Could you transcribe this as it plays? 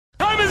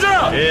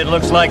It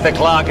looks like the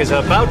clock is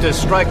about to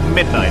strike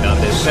midnight on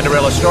this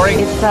Cinderella story.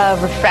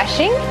 It's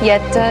refreshing,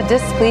 yet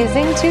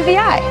displeasing to the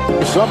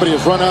eye. Somebody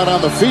has run out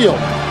on the field.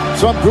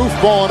 Some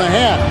goofball in a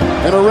hat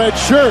and a red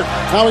shirt.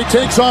 Now he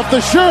takes off the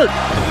shirt.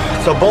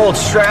 It's a bold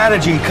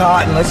strategy,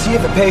 Cotton. Let's see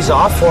if it pays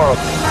off for him.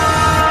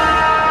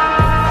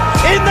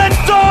 In the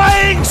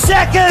dying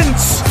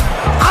seconds!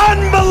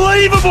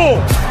 Unbelievable!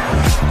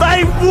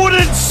 They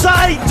wouldn't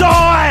say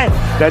die!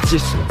 That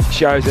just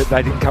shows that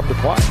they didn't come to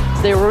play.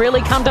 They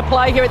really come to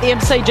play here at the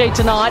MCG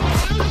tonight.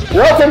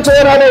 Welcome to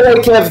another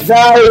week of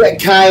They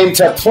Came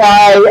to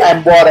Play,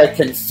 and what a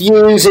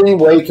confusing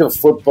week of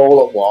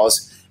football it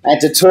was.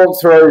 And to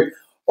talk through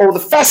all the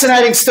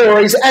fascinating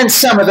stories and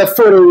some of the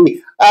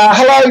footy,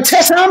 hello,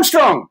 Tess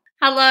Armstrong.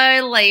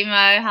 Hello,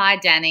 Limo. Hi,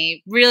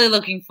 Danny. Really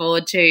looking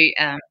forward to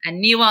a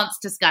nuanced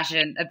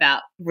discussion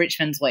about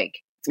Richmond's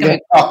week.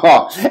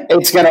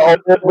 It's going to all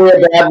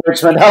be about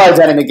Richmond. Hello,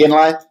 Danny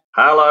McGinlay.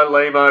 Hello,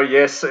 Limo.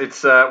 Yes,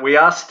 it's we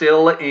are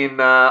still in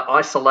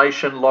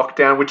isolation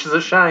lockdown, which is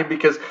a shame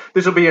because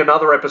this will be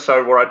another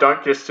episode where I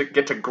don't just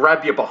get to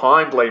grab you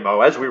behind,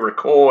 Limo, as we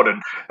record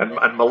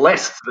and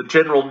molest the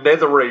general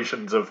nether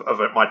regions of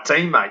my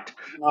teammate.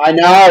 I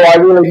know. I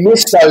really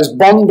miss those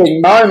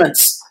bonding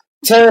moments.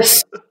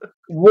 Tess,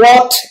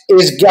 what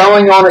is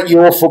going on at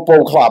your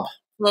football club?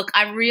 Look,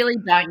 I really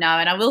don't know.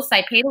 And I will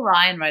say Peter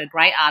Ryan wrote a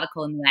great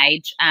article in The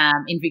Age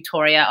in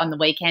Victoria on the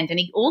weekend. And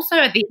he also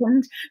at the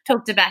end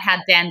talked about how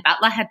Dan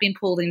Butler had to be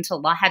pulled into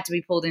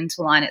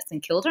line at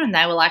St Kilda. And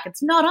they were like,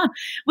 it's not on,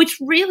 which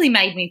really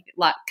made me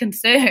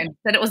concerned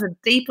that it was a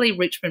deeply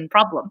Richmond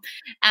problem.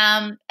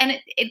 And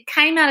it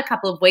came out a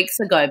couple of weeks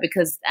ago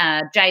because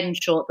Jayden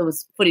Short, there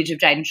was footage of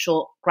Jayden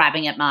Short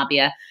grabbing at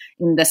Marbia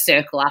in the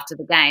circle after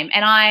the game.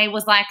 And I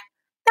was like,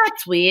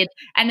 that's weird.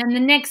 And then the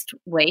next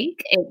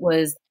week it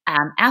was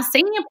our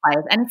senior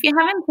players. And if you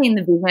haven't seen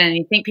the vision and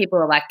you think people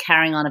are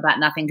carrying on about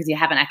nothing because you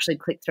haven't actually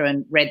clicked through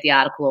and read the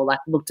article or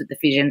looked at the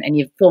vision and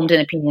you've formed an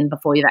opinion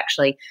before you've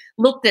actually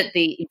looked at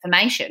the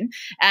information,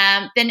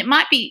 then it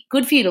might be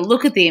good for you to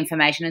look at the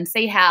information and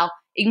see how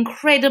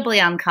incredibly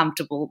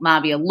uncomfortable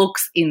Marbia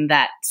looks in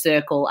that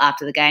circle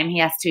after the game. He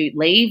has to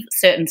leave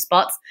certain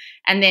spots,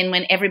 and then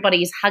when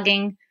everybody is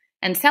hugging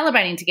and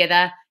celebrating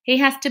together, he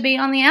has to be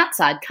on the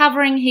outside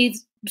covering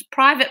his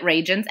private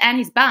regions and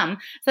his bum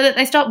so that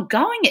they stop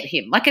going at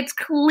him. It's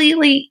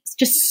clearly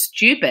just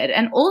stupid.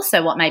 And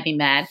also what made me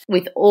mad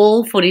with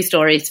all footy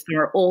stories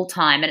for all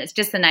time, and it's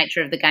just the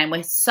nature of the game,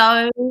 we're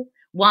so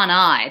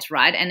one-eyed,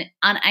 right, and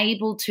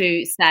unable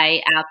to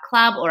say our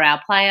club or our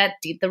player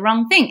did the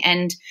wrong thing.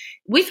 And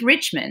with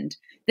Richmond,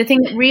 the thing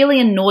that really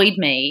annoyed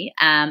me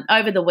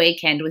over the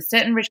weekend with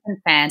certain Richmond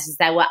fans is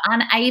they were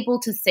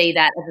unable to see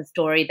that as a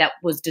story that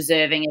was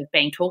deserving of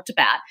being talked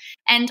about.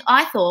 And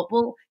I thought,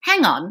 well,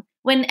 hang on.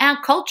 When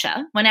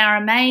our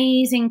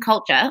amazing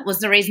culture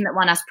was the reason that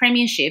won us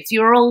premierships, you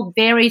were all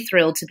very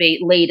thrilled to be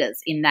leaders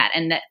in that,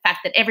 and the fact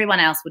that everyone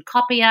else would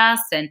copy us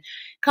and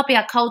copy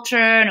our culture,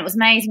 and it was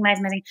amazing,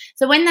 amazing, amazing.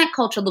 So when that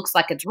culture looks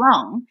like it's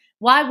wrong,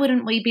 why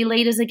wouldn't we be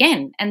leaders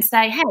again and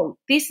say, hey,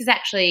 this is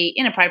actually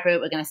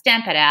inappropriate, we're going to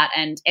stamp it out,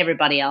 and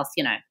everybody else,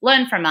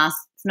 learn from us,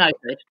 it's no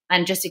good,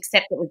 and just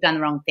accept that we've done the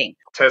wrong thing.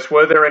 Tess,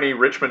 were there any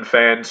Richmond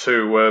fans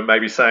who were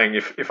maybe saying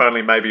if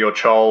only maybe your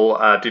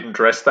Chol didn't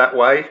dress that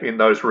way in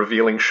those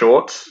revealing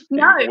shorts?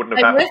 No, it wouldn't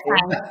have happened.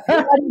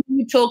 Why didn't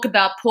you talk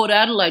about Port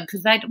Adelaide?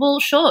 Because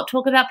sure,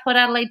 talk about Port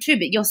Adelaide too,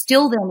 but you're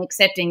still then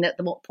accepting that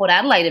what Port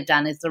Adelaide have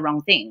done is the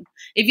wrong thing.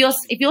 If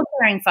you're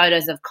sharing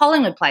photos of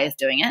Collingwood players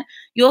doing it,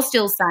 you're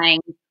still saying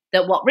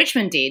that what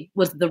Richmond did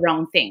was the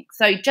wrong thing.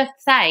 So just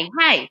say,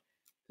 hey,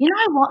 you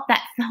know what,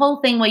 that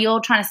whole thing where you're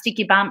trying to stick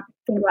your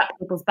finger up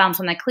people's bums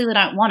when they clearly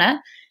don't want it,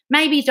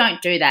 maybe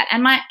don't do that.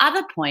 And my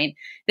other point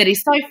that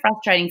is so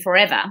frustrating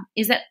forever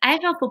is that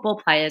AFL football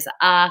players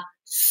are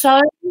so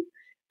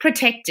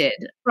protected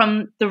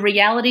from the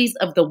realities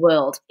of the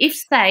world. If,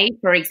 say,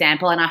 for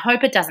example, and I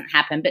hope it doesn't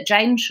happen, but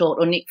Jayden Short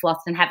or Nick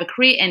Floston have a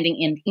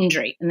career-ending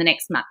injury in the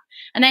next month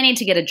and they need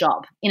to get a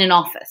job in an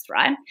office,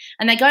 right?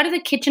 And they go to the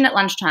kitchen at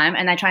lunchtime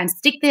and they try and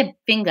stick their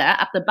finger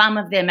up the bum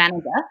of their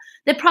manager,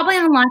 they're probably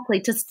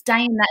unlikely to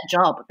stay in that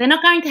job. They're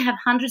not going to have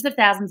hundreds of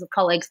thousands of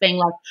colleagues being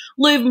like,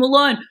 leave them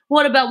alone.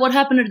 What about what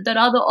happened at that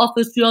other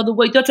office the other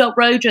week? That's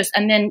outrageous.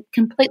 And then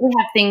completely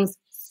have things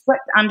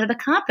swept under the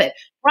carpet.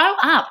 Grow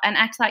up and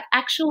act like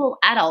actual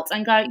adults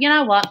and go, you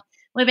know what,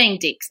 we're being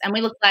dicks and we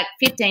look like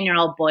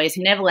 15-year-old boys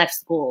who never left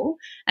school,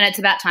 and it's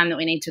about time that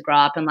we need to grow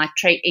up and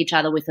treat each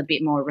other with a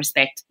bit more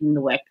respect in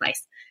the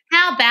workplace.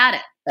 How about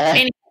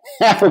it?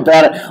 How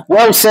about it?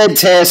 Well said,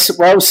 Tess.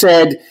 Well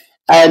said.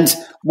 And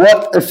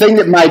the thing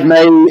that made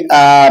me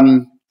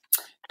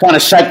kind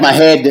of shake my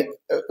head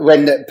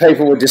when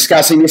people were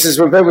discussing this is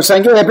when people were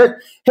saying, yeah, but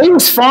he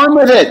was fine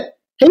with it.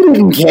 He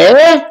didn't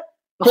care.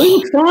 He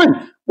was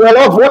fine. Well,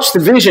 I've watched the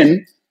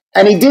vision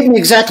and he didn't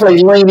exactly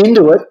lean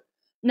into it.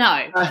 No.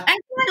 And can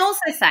I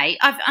also say,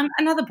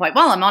 another point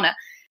while I'm on it,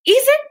 is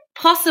it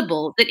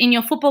possible that in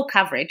your football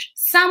coverage,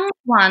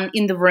 someone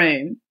in the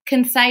room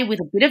can say with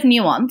a bit of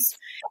nuance,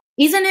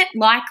 isn't it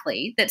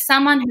likely that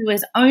someone who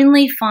is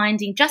only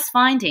just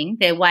finding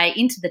their way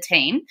into the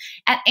team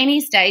at any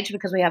stage,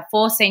 because we have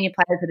 4 senior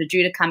players that are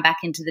due to come back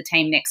into the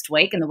team next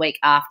week and the week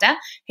after,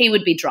 he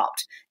would be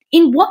dropped?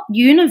 In what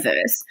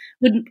universe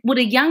would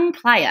a young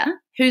player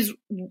whose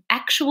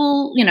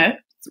actual,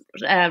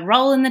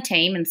 role in the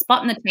team and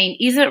spot in the team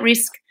is at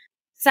risk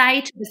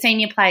say to the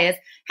senior players,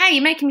 hey,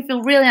 you're making me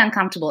feel really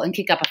uncomfortable, and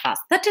kick up a fuss?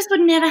 That just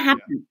would never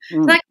happen.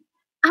 Like,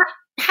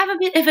 have a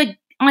bit of a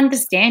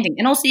understanding.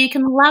 And also, you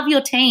can love your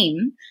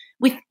team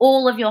with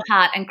all of your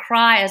heart and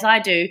cry, as I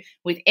do,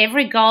 with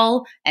every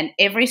goal and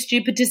every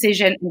stupid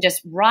decision, and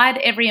just ride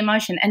every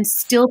emotion and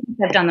still think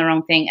they've done the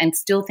wrong thing and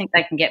still think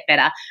they can get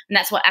better. And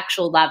that's what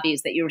actual love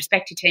is, that you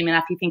respect your team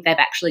enough, you think they've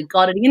actually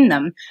got it in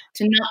them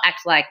to not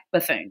act like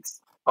buffoons.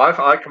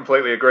 I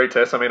completely agree,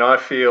 Tess. I mean, I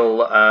feel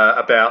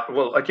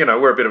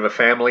we're a bit of a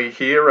family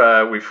here.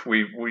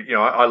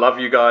 I love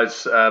you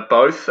guys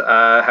both.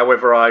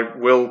 However, I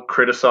will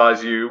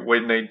criticise you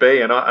when need be,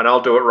 and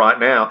I'll do it right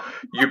now.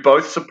 You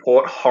both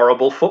support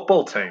horrible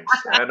football teams,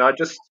 and I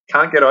just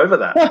can't get over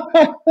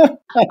that.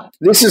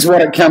 This is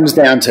what it comes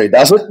down to,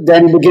 does it,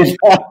 Danny McGinn?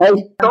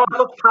 No, I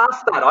look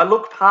past that. I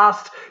look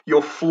past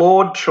your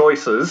flawed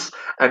choices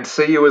and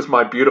see you as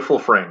my beautiful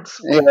friends.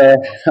 Yeah.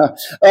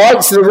 All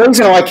right, so the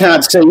reason I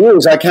can't see you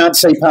is I can't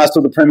see past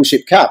all the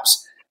Premiership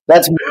Cups.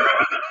 That's my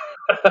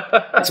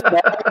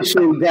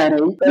issue, Danny.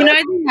 You know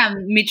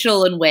the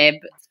Mitchell and Webb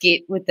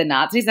skit with the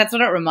Nazis? That's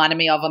what it reminded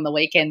me of on the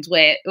weekend,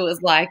 where it was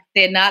like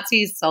they're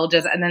Nazi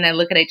soldiers and then they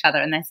look at each other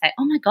and they say,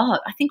 oh, my God,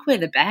 I think we're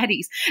the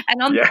baddies.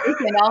 And on the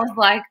weekend I was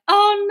like,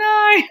 oh,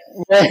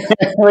 no.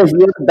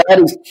 You're the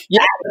baddies.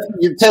 Yeah,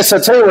 Tess,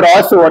 I'll tell you what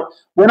I thought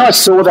when I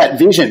saw that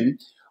vision,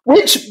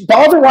 which,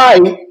 by the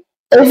way,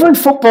 every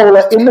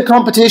footballer in the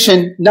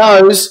competition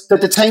knows that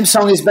the team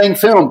song is being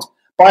filmed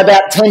by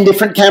about 10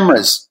 different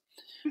cameras.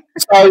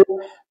 So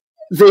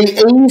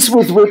the ease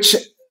with which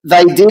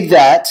they did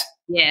that,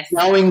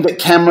 knowing that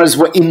cameras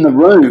were in the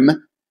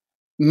room,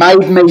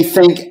 made me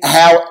think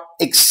how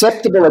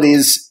acceptable it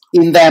is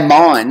in their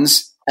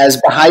minds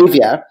as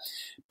behaviour.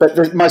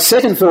 But my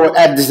second thought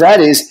added to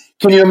that is,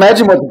 can you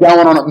imagine what's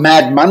going on at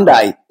Mad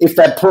Monday if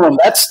they put on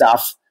that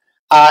stuff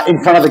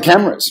in front of the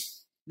cameras?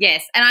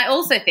 Yes, and I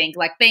also think,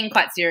 like, being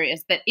quite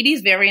serious, but it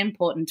is very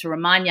important to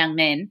remind young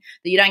men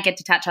that you don't get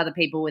to touch other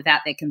people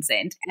without their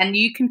consent, and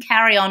you can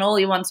carry on all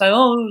you want.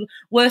 So,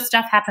 worse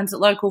stuff happens at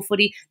local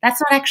footy.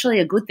 That's not actually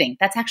a good thing.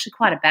 That's actually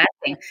quite a bad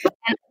thing.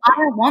 And I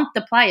don't want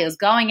the players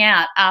going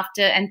out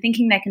after and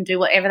thinking they can do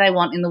whatever they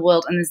want in the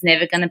world, and there's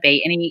never going to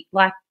be any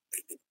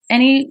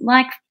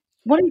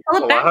what do you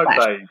call it? Well, I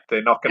hope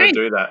they're not going to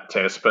do that,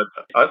 Tess. But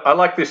I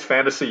like this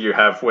fantasy you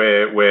have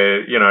where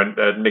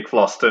Nick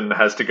Vlastuin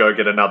has to go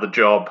get another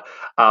job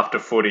after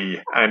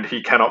footy, and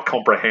he cannot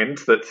comprehend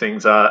that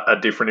things are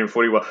different in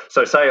footy. Well,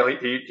 so say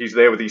he's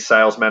there with his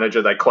sales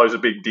manager, they close a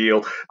big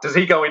deal. Does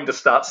he go in to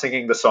start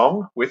singing the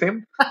song with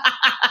him?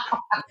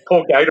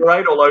 Pour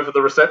Gatorade all over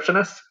the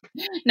receptionist?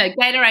 No,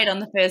 Gatorade on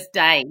the first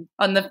day.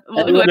 I'm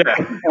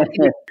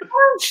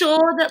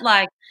sure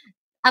that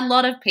a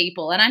lot of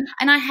people, and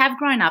I have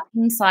grown up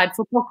inside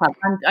football clubs.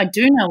 I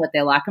do know what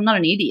they're like. I'm not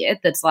an idiot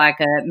that's like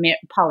a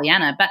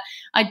Pollyanna, but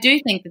I do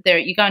think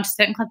that you go into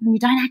certain clubs and you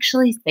don't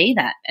actually see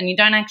that, and you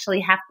don't actually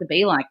have to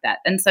be like that.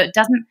 And so it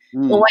doesn't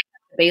always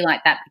have to be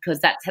like that, because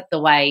that's the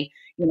way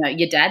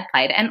your dad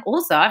played. And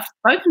also, I've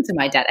spoken to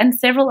my dad and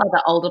several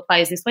other older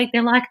players this week.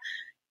 They're like,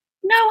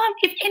 no,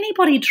 if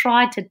anybody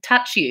tried to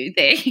touch you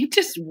there, you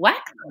just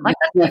whack them. Like,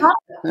 that's not...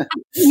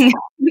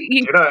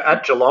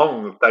 at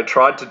Geelong, they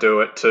tried to do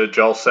it to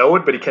Joel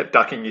Selwood, but he kept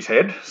ducking his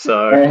head.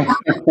 So it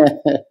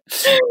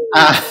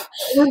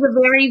was a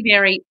very,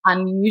 very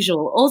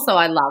unusual. Also,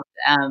 I loved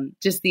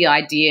just the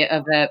idea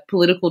of a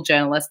political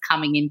journalist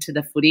coming into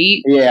the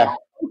footy. Yeah.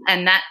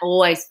 And that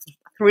always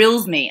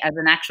thrills me as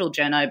an actual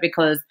journo,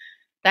 because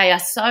they are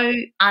so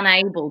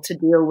unable to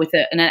deal with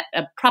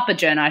a proper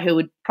journo who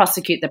would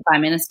prosecute the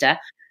Prime Minister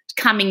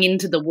coming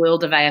into the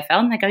world of AFL,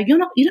 and they go, you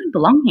don't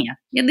belong here.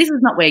 This is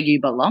not where you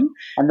belong.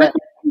 And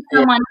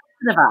someone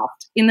could have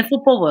asked in the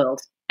football world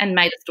and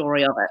made a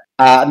story of it.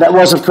 That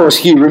was, of course,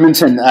 Hugh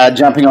Rimmington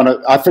jumping on it.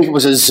 I think it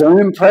was a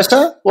Zoom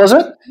presser, was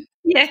it?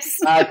 Yes.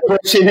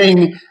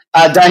 Questioning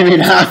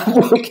Damien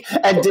Hardwick,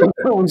 and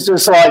Dingle was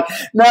just like,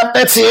 no,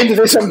 that's the end of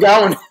this, I'm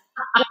going.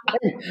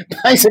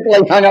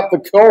 Basically hung up the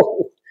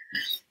call.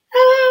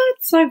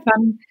 It's so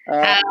fun.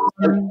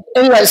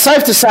 Anyway,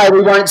 safe to say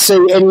we won't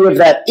see any of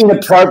that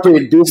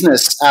inappropriate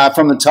business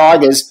from the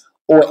Tigers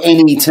or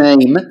any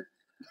team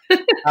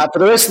for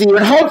the rest of the year,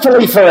 and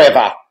hopefully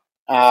forever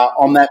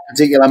on that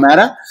particular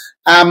matter.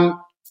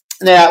 Now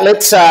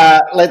let's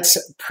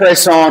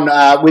press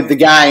on with the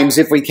games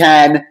if we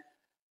can.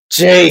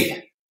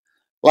 Gee,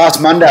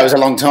 last Monday was a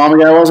long time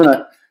ago, wasn't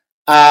it?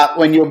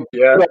 When your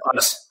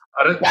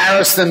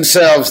embarrassed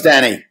themselves,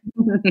 Danny.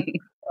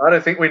 I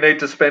don't think we need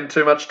to spend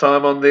too much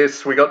time on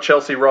this. We got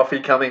Chelsea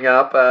Roffey coming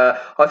up.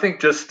 I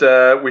think just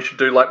we should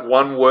do like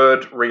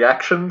one-word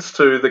reactions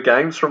to the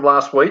games from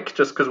last week,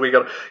 just because we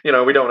got, we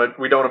don't want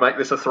to make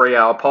this a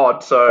 3-hour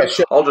pod. So yeah,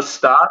 sure. I'll just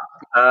start.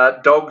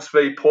 Dogs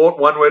v Port,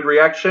 one-word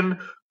reaction.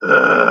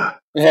 Yeah,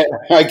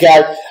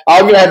 okay,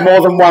 I'm going to have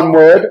more than one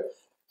word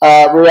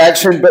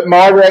reaction, but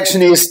my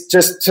reaction is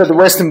just to the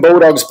Western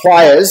Bulldogs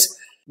players.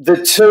 The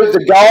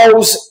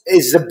goals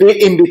is the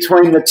bit in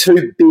between the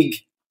two big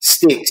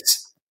sticks.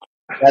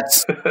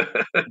 That's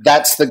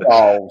the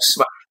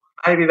goals.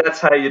 Maybe that's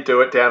how you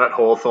do it down at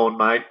Hawthorn,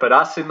 mate. But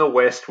us in the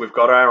West, we've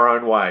got our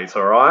own ways,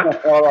 all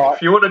right? All right.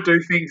 If you want to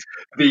do things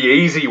the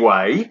easy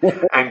way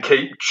and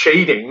keep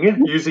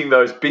cheating using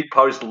those big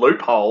post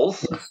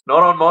loopholes,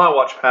 not on my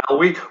watch, pal.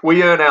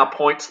 We earn our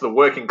points the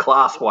working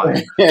class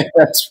way. Yeah,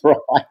 that's right.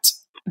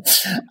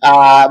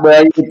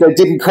 Well, it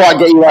didn't quite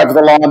get you over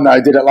the line,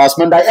 though, did it, last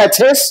Monday?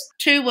 Tess?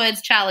 2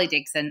 words, Charlie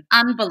Dixon.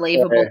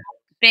 Unbelievable. Yeah.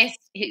 Best.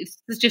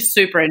 It's just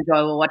super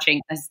enjoyable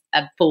watching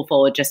a full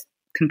forward just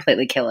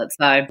completely kill it.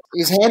 So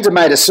his hands are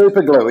made of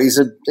super glue. He's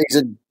a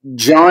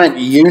giant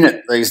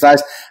unit these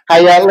days.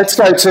 Hey, let's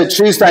go to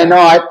Tuesday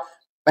night.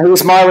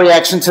 Here's my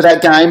reaction to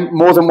that game.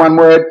 More than one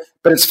word,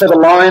 but it's for the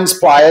Lions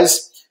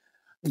players.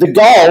 The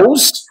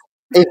goals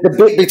is the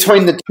bit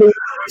between the two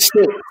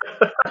sticks.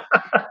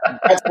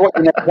 That's what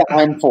you need to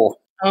aim for.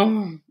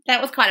 Oh,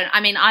 that was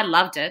I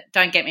loved it,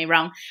 don't get me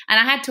wrong. And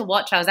I had to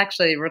watch, I was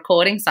actually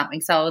recording something.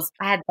 So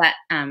I had that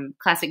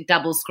classic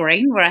double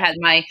screen where I had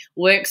my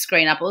work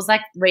screen up. It was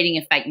like reading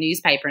a fake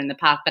newspaper in the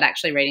park, but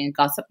actually reading a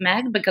gossip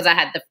mag because I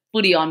had the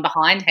footy on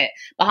behind it.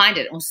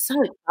 It was so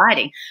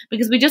exciting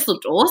because we just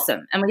looked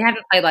awesome. And we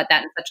haven't played like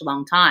that in such a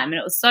long time. And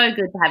it was so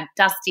good to have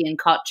Dusty and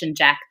Koch and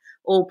Jack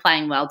all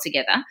playing well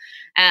together.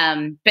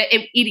 But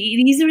it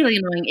is really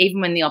annoying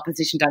even when the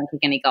opposition don't kick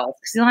any goals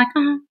because you're like,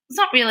 it's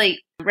not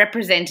really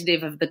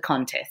representative of the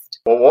contest.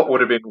 Well, what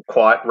would have been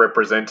quite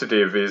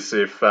representative is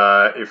if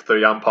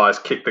the umpires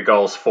kicked the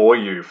goals for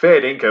you.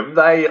 Fair income,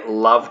 they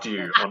loved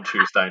you on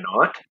Tuesday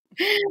night.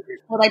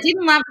 Well, they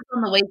didn't love us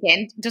on the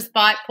weekend,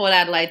 despite Port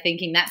Adelaide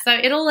thinking that. So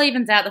it all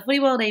evens out. The footy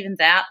world evens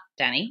out,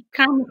 Danny.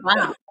 Come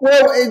on.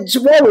 Well,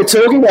 while we're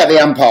talking about the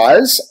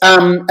umpires,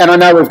 and I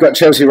know we've got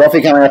Chelsea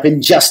Roffey coming up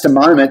in just a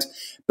moment,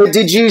 but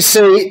did you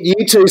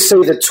two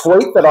see the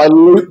tweet that I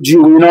looped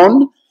you in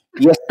on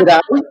yesterday?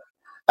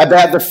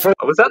 About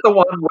was that the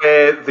one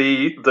where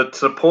the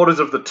supporters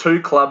of the two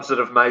clubs that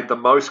have made the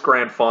most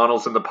grand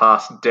finals in the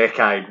past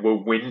decade were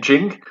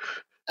whinging?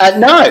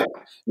 No,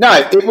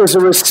 it was a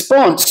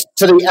response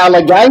to the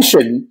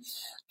allegation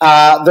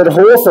that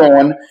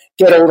Hawthorn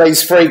get all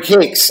these free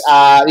kicks,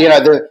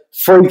 the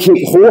free kick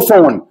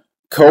Hawthorn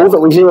call that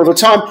we hear all the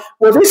time.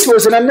 Well, this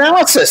was an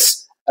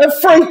analysis of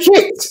free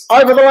kicks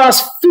over the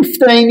last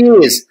 15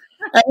 years.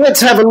 And let's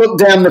have a look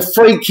down the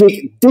free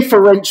kick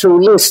differential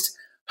list.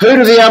 Who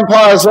do the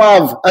umpires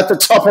love at the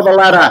top of the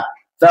ladder?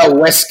 The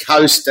West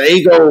Coast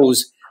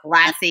Eagles.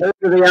 Classic.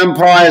 Who do the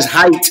umpires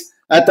hate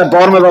at the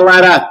bottom of the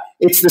ladder?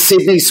 It's the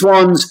Sydney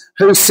Swans.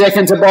 Who's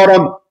second to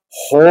bottom?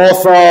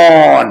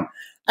 Hawthorn.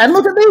 And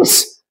look at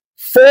this.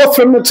 4th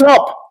from the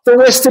top, the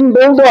Western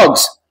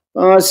Bulldogs.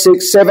 5,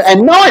 6, 7,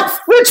 and 9th,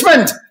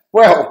 Richmond.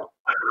 Well.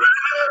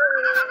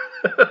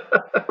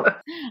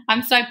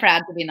 I'm so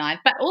proud to be 9th.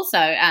 But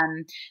also,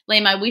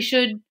 Limo, we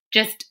should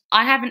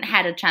I haven't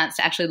had a chance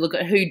to actually look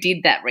at who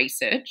did that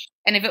research.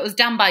 And if it was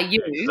done by you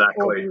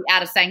or the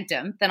Outer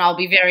Sanctum, then I'll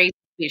be very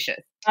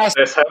suspicious.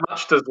 Yes, how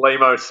much does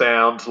Limo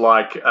sound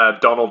like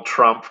Donald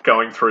Trump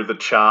going through the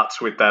charts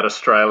with that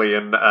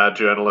Australian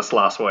journalist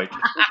last week?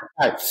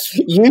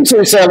 You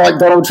two sound like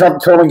Donald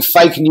Trump calling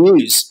fake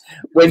news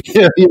when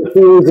your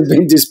theories have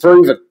been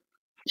disproven.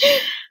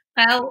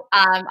 Well,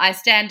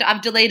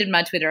 I've deleted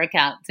my Twitter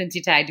account since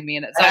you tagged me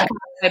in it, so I can't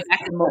go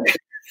back and look.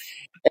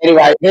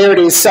 Anyway, here it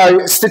is.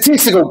 So,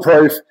 statistical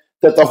proof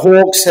that the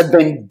Hawks have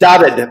been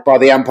dudded by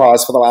the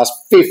umpires for the last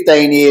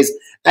 15 years,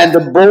 and the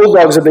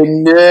Bulldogs have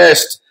been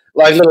nursed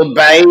like little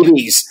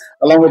babies,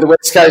 along with the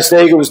West Coast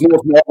Eagles,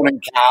 North Melbourne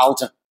and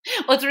Carlton.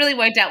 Well, it's really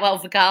worked out well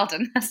for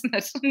Carlton, hasn't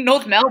it?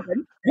 North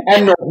Melbourne.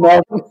 And North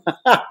Melbourne.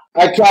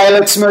 Okay,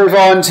 let's move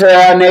on to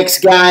our next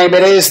game.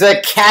 It is the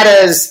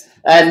Catters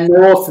and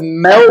North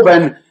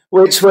Melbourne,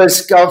 which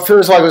feels like it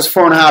was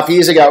 4.5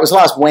 years ago. It was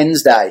last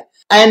Wednesday.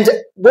 And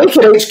we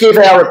could each give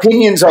our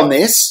opinions on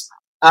this,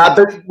 but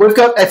we've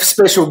got a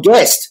special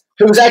guest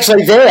who was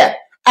actually there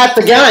at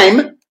the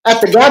game,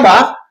 at the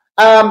Gabba.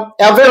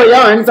 Our very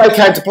own, they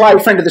came to play,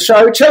 friend of the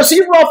show,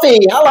 Chelsea Roffey.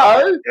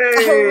 Hello.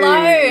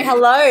 Hey.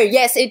 Hello.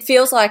 Yes, it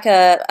feels like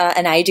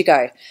an age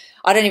ago.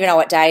 I don't even know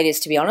what day it is,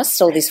 to be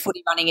honest, all this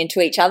footy running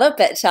into each other,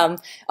 but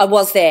I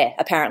was there,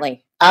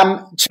 apparently.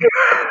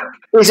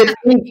 Is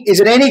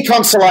it any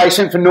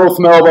consolation for North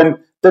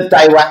Melbourne that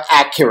they were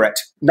accurate?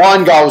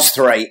 9 goals,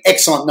 3.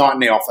 Excellent night in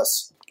the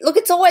office. Look,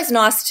 it's always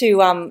nice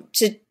to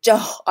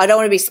I don't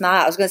want to be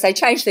smart. I was going to say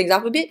change things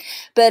up a bit,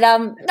 but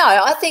no,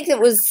 I think it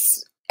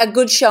was a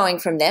good showing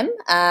from them,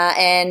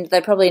 and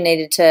they probably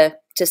needed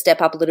to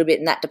step up a little bit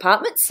in that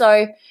department.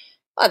 So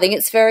I think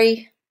it's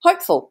very,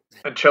 hopeful.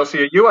 And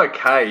Chelsea, are you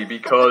okay?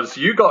 Because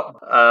you got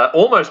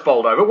almost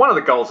bowled over, one of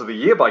the goals of the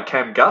year by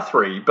Cam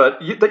Guthrie,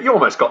 but you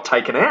almost got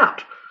taken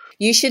out.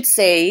 You should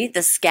see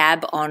the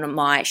scab on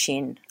my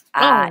shin.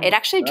 It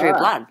actually drew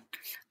blood.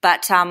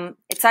 But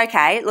it's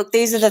okay. Look,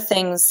 these are the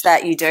things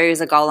that you do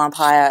as a goal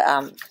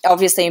umpire.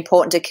 Obviously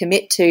important to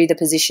commit to the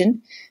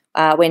position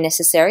when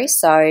necessary.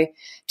 So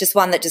just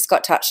one that just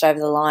got touched over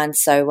the line.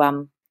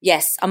 So,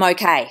 yes, I'm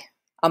okay.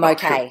 I'm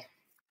okay.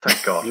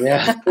 Thank God.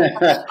 Yeah.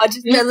 I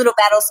just feel a little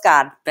battle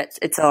scarred, but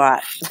it's all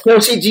right.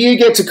 Chelsea, do you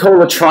get to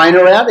call a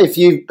trainer out if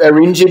you are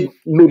injured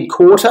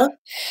mid-quarter? Look,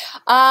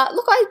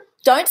 I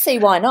don't see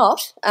why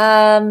not.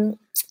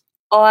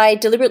 I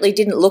deliberately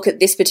didn't look at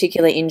this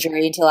particular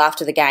injury until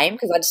after the game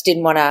because I just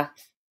didn't want to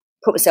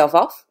put myself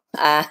off.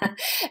 No,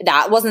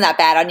 it wasn't that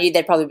bad. I knew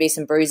there'd probably be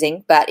some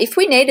bruising. But if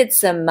we needed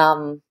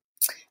some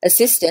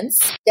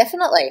assistance,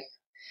 definitely.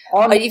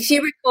 If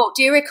you recall,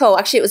 do you recall,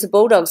 actually it was a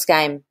Bulldogs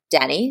game,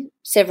 Danny,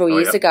 several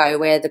years ago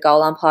where the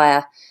goal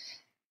umpire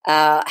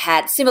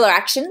had similar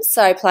actions.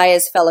 So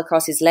players fell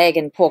across his leg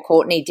and poor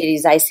Courtney did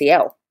his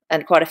ACL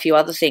and quite a few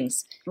other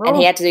things. And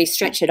he had to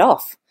stretch it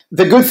off.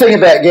 The good thing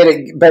about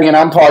being an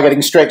umpire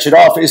getting stretched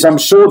off is I'm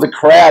sure the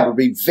crowd would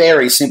be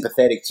very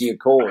sympathetic to your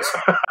cause.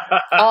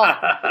 Oh,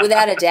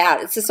 without a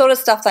doubt. It's the sort of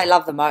stuff they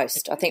love the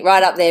most. I think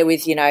right up there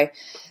with,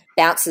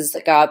 bouncers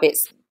that go a bit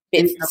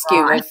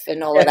skew with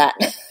and all of that.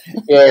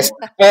 Yes.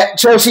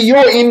 Chelsea,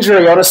 your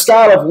injury on a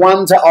scale of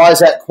 1 to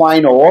Isaac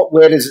Quaynor,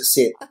 where does it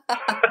sit?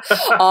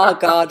 Oh,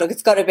 God, look,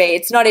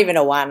 it's not even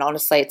a 1,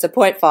 honestly. It's a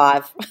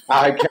 0.5.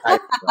 Okay. Oh,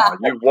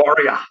 you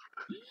warrior.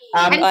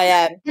 I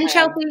am. And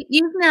Chelsea,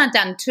 you've now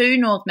done 2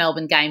 North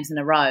Melbourne games in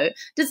a row.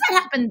 Does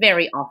that happen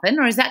very often,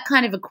 or is that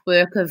kind of a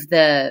quirk of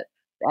the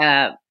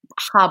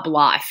hub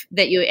life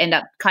that you end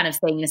up kind of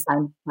seeing the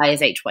same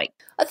players each week?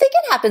 I think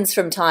it happens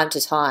from time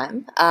to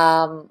time.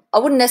 I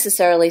wouldn't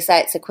necessarily say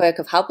it's a quirk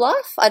of hub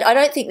life. I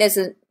don't think there's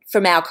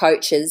from our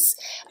coaches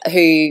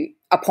who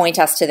appoint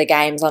us to the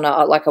games on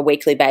a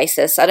weekly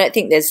basis. I don't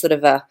think there's sort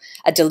of a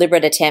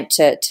deliberate attempt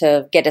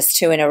to get us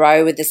 2 in a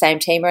row with the same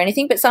team or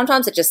anything, but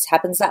sometimes it just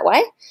happens that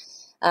way.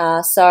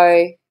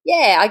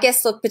 I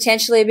guess, look,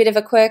 potentially a bit of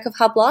a quirk of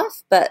hub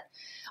life, but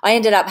I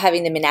ended up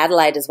having them in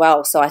Adelaide as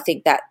well. So I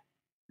think that,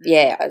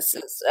 it's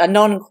a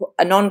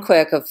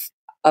non-quirk of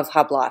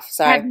hub life.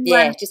 So,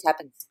 it just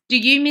happens. Do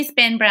you miss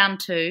Ben Brown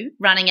too,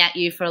 running at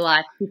you for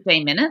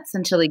 15 minutes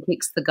until he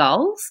kicks the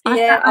goals?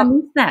 Yeah, I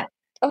miss that.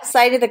 I was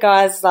saying to the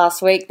guys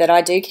last week that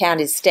I do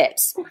count his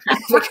steps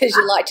because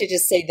you like to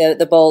just see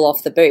the ball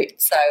off the boot.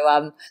 So,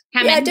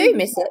 I do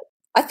miss it.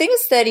 I think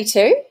it's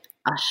 32.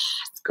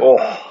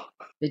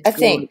 I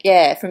think,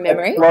 from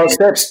memory. A lot of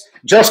steps.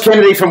 Josh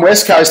Kennedy from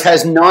West Coast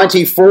has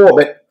 94,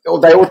 but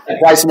they all take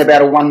place in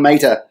about a 1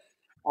 metre.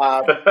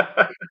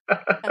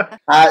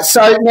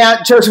 So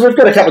now, Chelsea, we've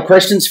got a couple of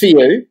questions for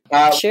you.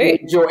 Sure.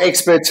 Your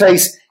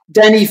expertise.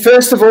 Danny,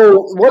 first of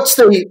all, what's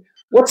the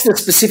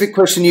specific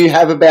question you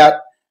have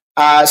about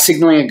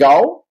signalling a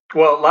goal?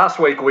 Well, last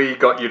week we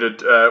got you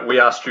to.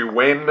 We asked you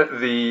when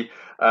the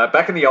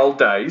back in the old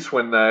days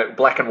when the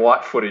black and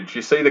white footage,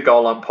 you see the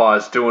goal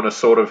umpires doing a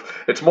sort of.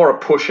 It's more a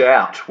push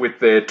out with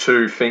their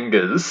 2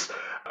 fingers.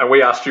 And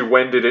we asked you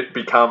when did it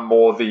become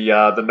more the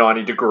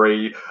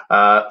 90-degree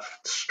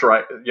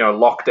straight,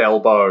 locked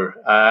elbow,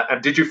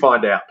 and did you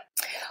find out?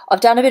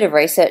 I've done a bit of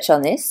research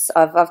on this.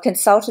 I've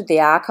consulted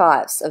the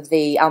archives of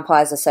the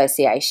Umpires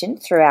Association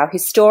through our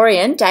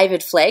historian,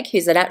 David Flegg,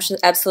 who's an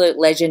absolute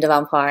legend of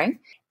umpiring.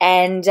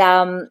 And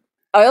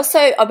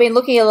I've been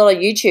looking at a lot of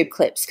YouTube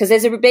clips because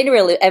there's been a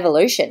real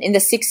evolution. In the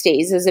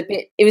 60s,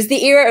 it was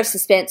the era of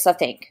suspense, I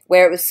think,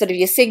 where it was sort of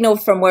you signal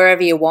from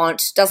wherever you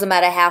want, doesn't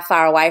matter how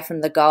far away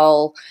from the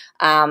goal,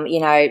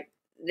 they're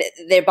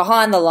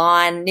behind the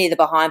line, near the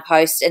behind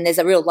post, and there's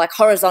a real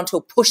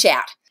horizontal push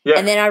out. Yeah,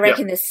 and then I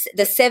reckon the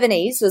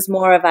 70s was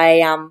more of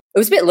it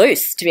was a bit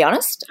loose, to be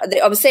honest.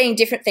 I was seeing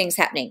different things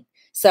happening.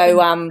 So,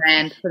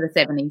 brand for the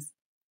 70s.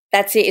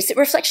 That's it. It's a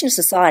reflection of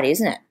society,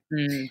 isn't it?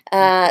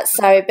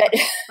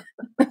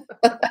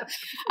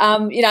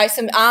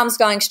 Some arms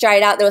going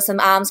straight up. There were some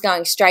arms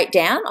going straight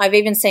down. I've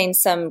even seen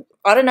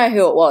I don't know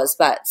who it was,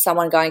 but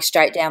someone going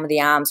straight down with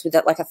the arms with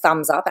a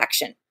thumbs up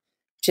action,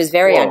 which is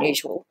very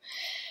unusual.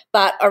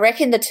 But I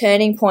reckon the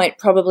turning point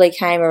probably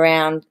came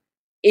around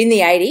in the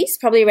 80s,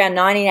 probably around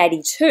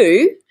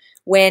 1982,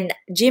 when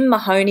Jim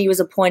Mahoney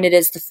was appointed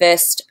as the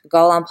first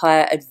goal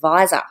umpire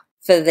advisor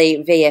for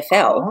the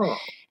VFL.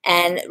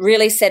 And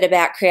really set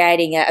about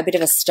creating a bit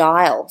of a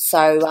style.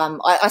 So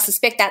I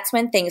suspect that's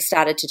when things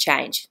started to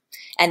change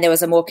and there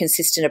was a more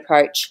consistent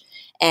approach.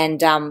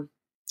 And, the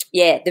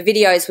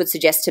videos would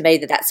suggest to me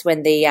that that's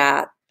when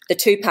the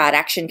 2-part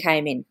action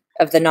came in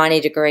of the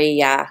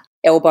 90-degree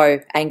elbow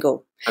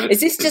angle.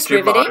 Is this just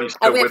riveting?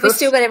 Have we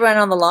still got everyone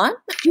on the line?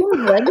 Is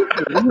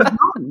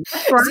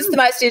this the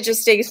most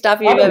interesting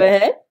stuff you've ever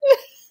heard?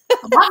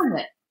 I'm loving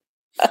it.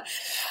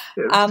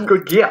 It's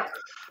good gear.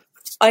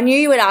 I knew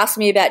you would ask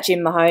me about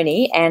Jim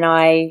Mahoney, and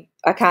I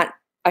can't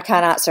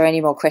answer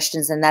any more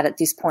questions than that at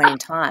this point in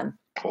time.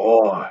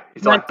 Oh,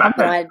 he's like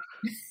Batman.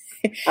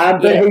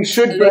 But he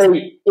should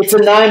be. It's a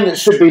name that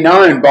should be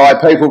known by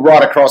people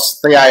right across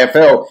the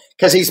AFL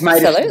because he's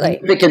made a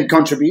significant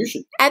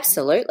contribution.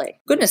 Absolutely.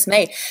 Goodness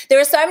me. There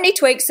are so many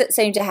tweaks that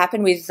seem to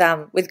happen with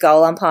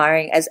goal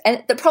umpiring,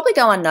 and they probably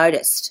go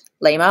unnoticed,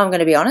 Lima, I'm going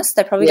to be honest.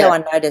 They probably go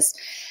unnoticed.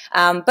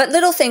 But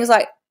little things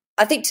like,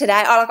 I think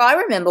today, I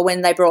remember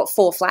when they brought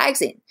 4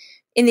 flags in.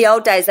 In the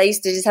old days, they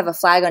used to just have a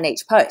flag on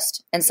each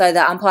post, and so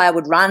the umpire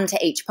would run to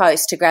each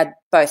post to grab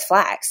both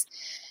flags.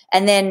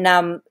 And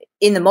then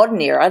in the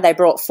modern era, they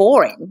brought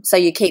 4 in, so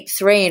you keep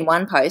 3 in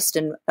one post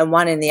and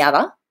 1 in the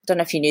other. Don't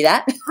know if you knew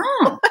that.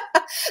 Oh.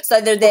 What's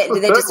So the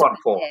third one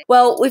for?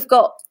 Well, we've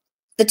got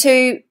the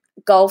 2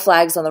 goal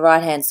flags on the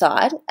right-hand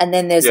side, and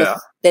then there's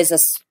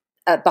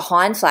a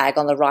behind flag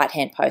on the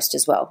right-hand post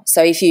as well.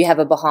 So if you have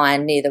a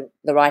behind near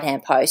the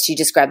right-hand post, you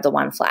just grab the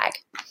 1 flag.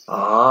 It's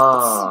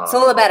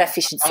all about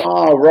efficiency.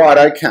 Oh, right,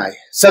 okay.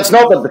 So it's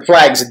not that the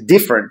flags are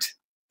different.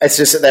 It's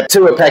just that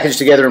 2 are packaged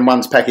together and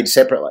 1's packaged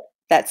separately.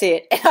 That's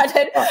it.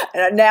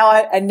 And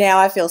now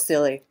I feel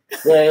silly.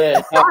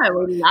 Yeah.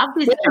 Oh, we love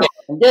this.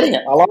 I'm getting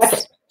it. I like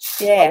it.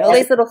 Yeah, all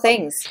these little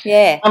things.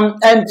 Yeah.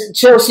 And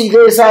Chelsea,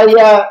 there's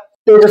a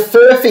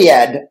Furphy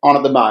ad on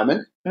at the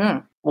moment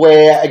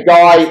where a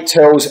guy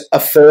tells a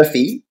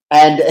Furphy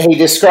and he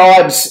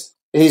describes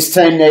his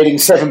team needing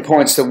 7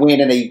 points to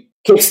win, and he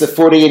kicks the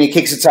footy and he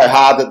kicks it so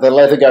hard that the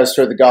leather goes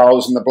through the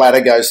goals and the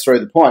bladder goes through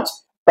the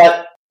points.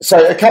 But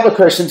so a couple of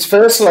questions.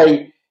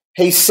 Firstly,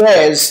 he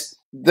says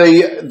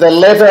the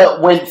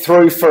leather went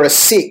through for a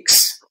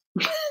 6,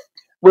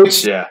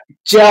 which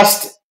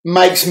just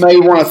makes me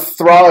want to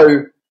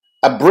throw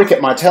a brick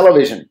at my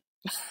television.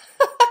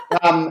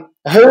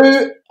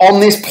 Who on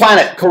this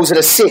planet calls it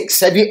a 6?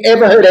 Have you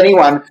ever heard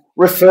anyone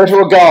refer to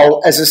a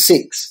goal as a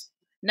 6?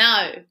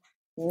 No.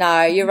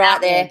 No, you're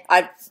right there.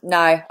 I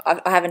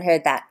haven't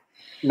heard that.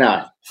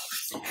 No.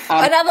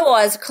 An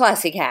otherwise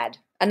classic ad.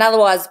 An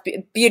otherwise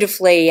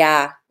beautifully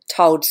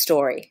told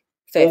story.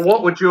 Well,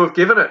 what would you have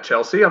given it,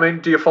 Chelsea? I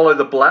mean, do you follow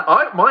the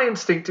bladder? My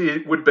instinct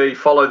would be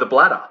follow the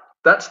bladder.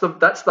 That's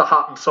the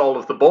heart and soul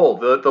of the ball.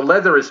 The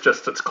leather is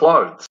just its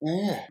clothes.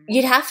 Yeah.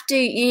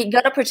 You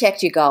got to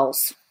protect your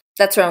goals.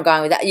 That's where I'm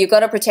going with that. You've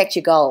got to protect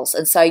your goals.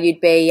 And so you'd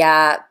be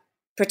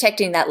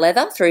protecting that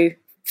leather for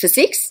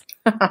 6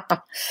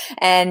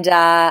 and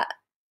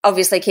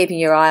obviously keeping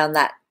your eye on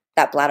that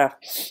bladder.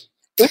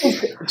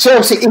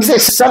 Chelsea, is there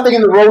something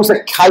in the rules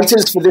that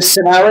caters for this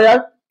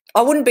scenario?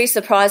 I wouldn't be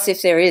surprised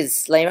if there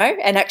is, Limo.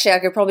 And actually, I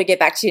could probably get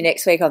back to you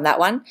next week on that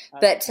one.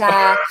 But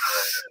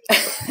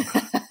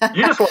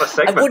you just want a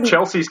segment,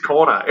 Chelsea's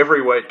Corner,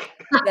 every week.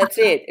 That's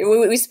it.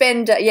 We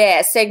spend,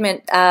 a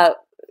segment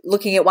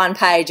looking at one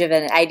page of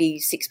an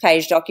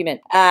 86-page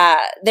document.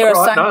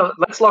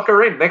 Let's lock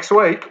her in. Next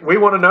week, we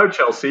want to know,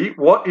 Chelsea,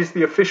 what is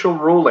the official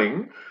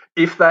ruling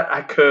if that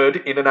occurred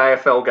in an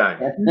AFL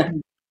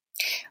game?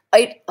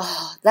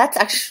 That's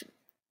actually,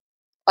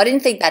 I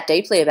didn't think that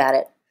deeply about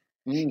it.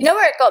 You know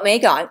where it got me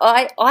going?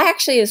 I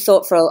actually have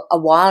thought for a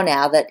while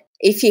now that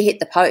if you hit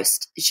the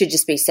post, it should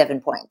just be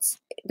 7 points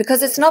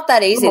because it's not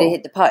that easy to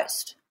hit the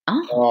post.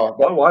 Oh,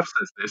 my wife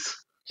says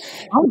this.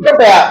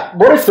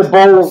 What if the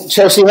ball,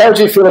 Chelsea, how would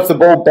you feel if the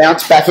ball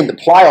bounced back into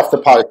play off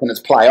the post and it's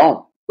play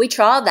on? We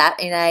trialled that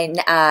in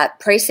a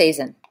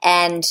pre-season,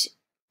 and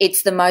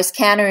it's the most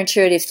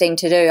counterintuitive thing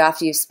to do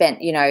after you've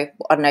spent,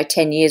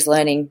 10 years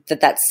learning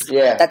that's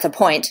a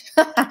point.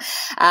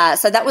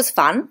 So that was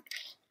fun.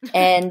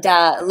 And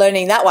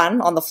learning that one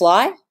on the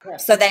fly.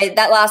 So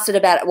that lasted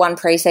about 1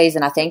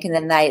 pre-season, I think, and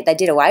then they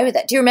did away with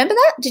it. Do you remember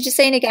that? Did you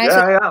see any games?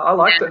 Yeah, I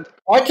liked it.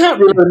 I can't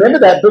really remember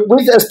that,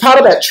 but as part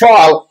of that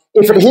trial,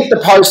 if it hit the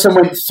post and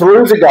went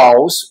through the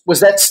goals, was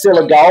that still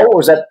a goal or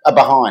was that a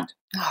behind?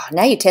 Oh,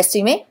 now you're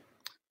testing me.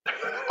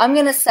 I'm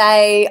gonna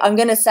say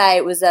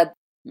it was a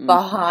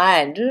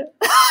behind.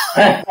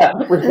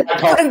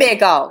 Couldn't be a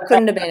goal.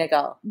 Couldn't have been a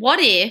goal. What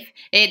if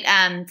it?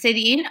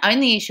 The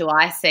only issue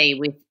I see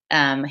with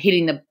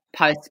hitting the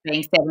post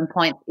being 7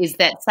 points is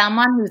that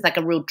someone who's like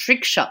a real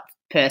trick shot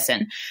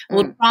person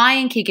will try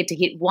and kick it to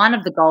hit one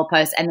of the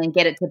goalposts and then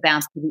get it to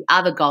bounce to the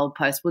other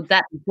goalpost. Would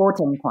that be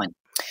 14 points?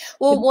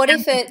 Well, what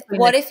if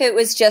it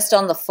was just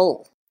on the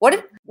full?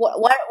 Why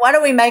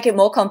don't we make it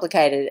more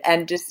complicated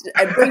and just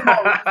bring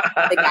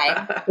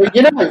the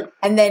game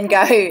and then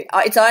go,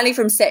 it's only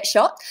from set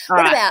shots?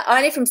 What about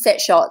only from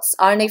set shots,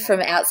 only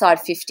from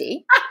outside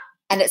 50,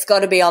 and it's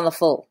got to be on the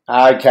full?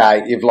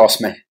 Okay, you've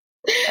lost me.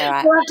 All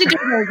right. We'll have to do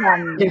those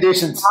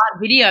conditions.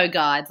 Video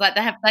guides. Like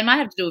they might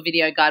have to do a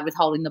video guide with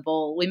holding the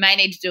ball. We may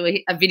need to do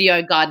a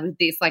video guide with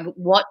this. Like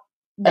what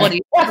is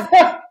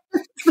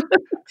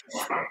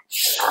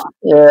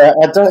Yeah,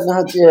 I don't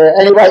know. Yeah.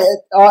 Anyway,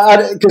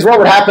 because what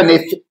would happen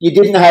if you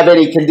didn't have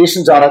any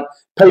conditions on it?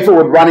 People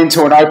would run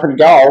into an open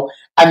goal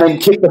and then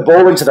kick the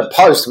ball into the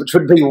post, which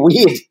would be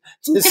weird.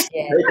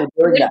 People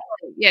doing that.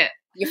 Yeah.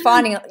 You're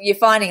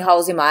finding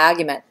holes in my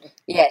argument.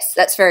 Yes,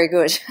 that's very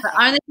good. But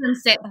only from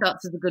set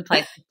shots is a good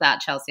place to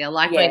start, Chelsea. I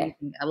like your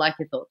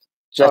thoughts.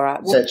 All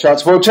right. Set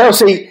shots. Well,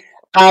 Chelsea,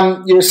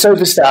 you're a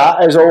superstar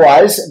as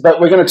always,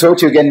 but we're going to talk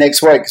to you again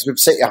next week because we've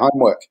set your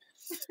homework.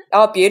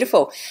 Oh,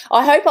 beautiful.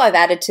 I hope I've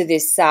added to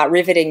this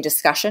riveting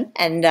discussion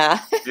and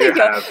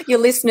your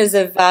listeners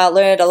have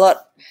learned a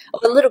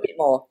little bit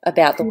more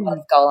about the world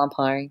of goal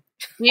umpiring.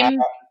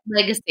 Jim's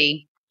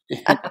legacy.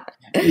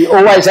 You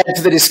always add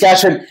to the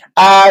discussion.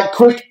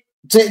 Quick,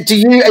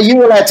 are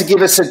you allowed to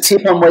give us a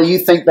tip on where you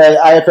think the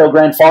AFL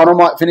Grand Final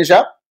might finish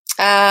up?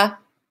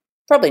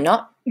 Probably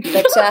not.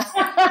 But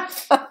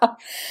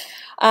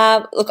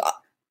look,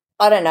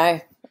 I don't know.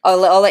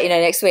 I'll let you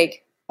know next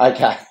week.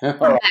 Okay. All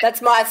right.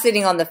 That's my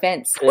sitting on the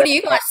fence. What do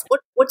you guys?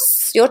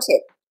 What's your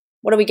tip?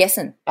 What are we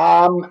guessing?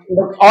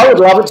 Look, I would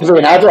love it to be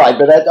in Adelaide,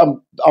 but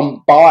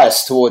I'm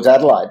biased towards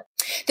Adelaide.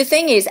 The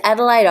thing is,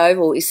 Adelaide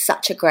Oval is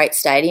such a great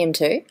stadium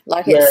too.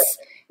 Like it is.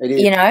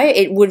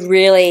 It would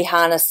really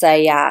harness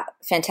a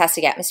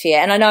fantastic atmosphere.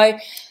 And I know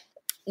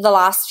the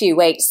last few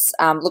weeks,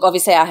 look,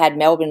 obviously I had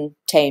Melbourne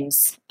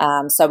teams,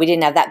 so we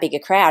didn't have that big a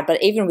crowd.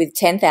 But even with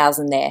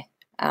 10,000 there,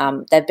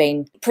 they've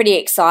been pretty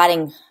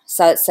exciting.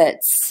 So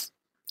it's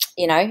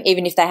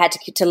even if they had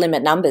to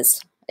limit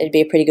numbers, it'd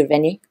be a pretty good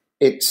venue.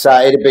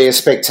 It'd be a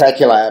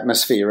spectacular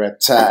atmosphere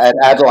at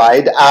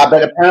Adelaide,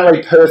 but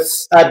apparently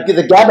Perth,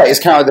 the Gabba is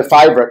currently the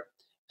favourite,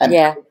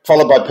 and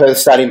followed by Perth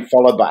Stadium,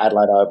 followed by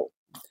Adelaide Oval.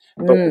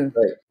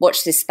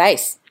 Watch this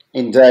space.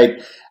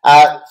 Indeed.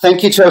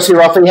 Thank you, Chelsea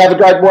Roffey. Have a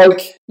great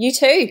week. You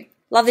too.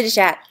 Lovely to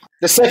chat.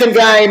 The second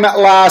game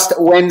last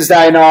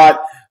Wednesday night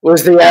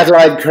was the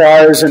Adelaide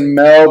Crows and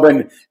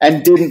Melbourne,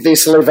 and didn't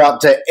this live up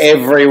to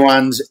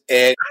everyone's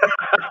egg?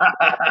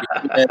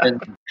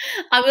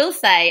 I will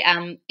say,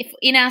 if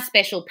in our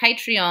special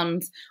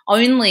Patreons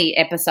only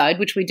episode,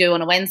 which we do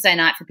on a Wednesday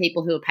night for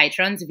people who are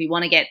patrons, if you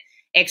want to get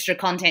extra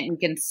content, you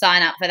can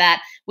sign up for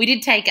that. We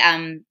did take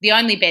the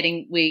only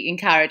betting we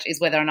encourage is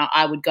whether or not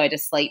I would go to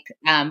sleep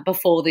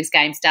before this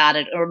game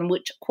started, or in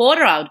which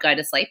quarter I would go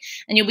to sleep.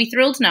 And you'll be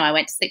thrilled to know I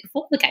went to sleep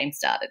before the game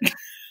started.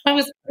 I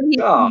was in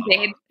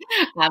bed,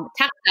 tucked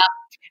up,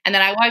 and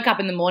then I woke up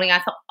in the morning. I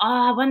thought,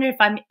 I wonder if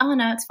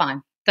no, it's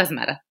fine. Doesn't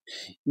matter.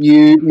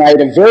 You made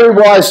a very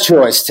wise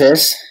choice,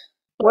 Tess.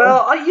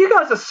 Well, you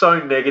guys are so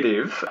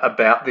negative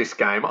about this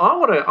game. I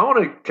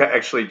want to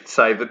actually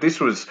say that this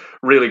was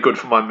really good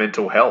for my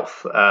mental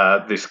health,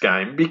 this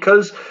game,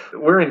 because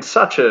we're in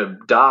such a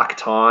dark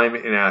time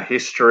in our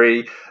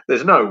history.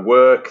 There's no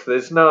work.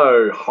 There's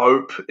no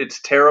hope. It's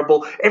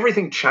terrible.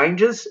 Everything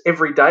changes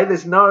every day.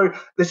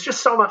 There's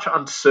just so much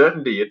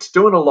uncertainty. It's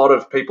doing a lot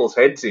of people's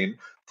heads in.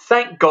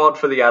 Thank God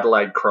for the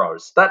Adelaide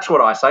Crows. That's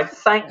what I say.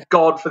 Thank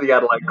God for the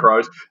Adelaide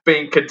Crows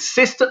being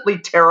consistently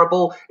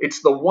terrible.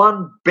 It's the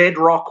one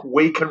bedrock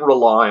we can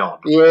rely on.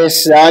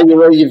 Yes,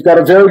 you've got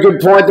a very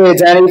good point there,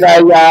 Danny.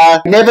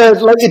 They never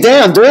let you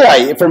down, do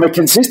they, from a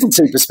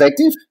consistency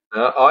perspective?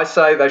 I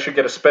say they should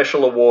get a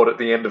special award at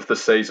the end of the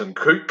season.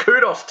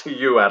 Kudos to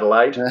you,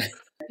 Adelaide.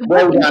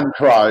 Well done,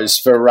 Crows,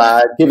 for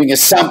giving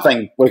us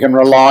something we can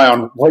rely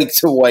on week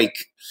to week.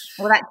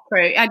 Well, that's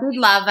true. I did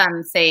love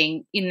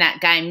seeing in that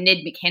game Ned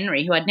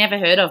McHenry, who I'd never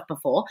heard of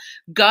before,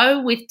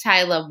 go with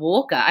Taylor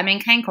Walker. I mean,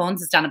 Kane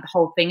Corns has done a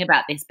whole thing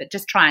about this, but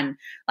just try and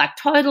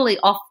totally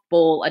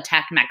off-ball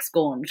attack Max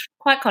Gawn.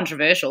 Quite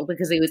controversial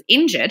because he was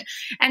injured.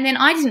 And then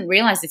I didn't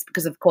realise this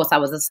because, of course, I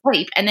was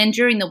asleep. And then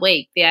during the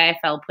week, the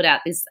AFL put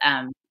out this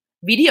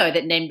video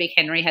that Ned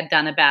McHenry had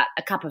done about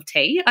a cup of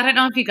tea. I don't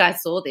know if you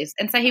guys saw this.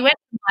 And so he went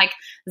from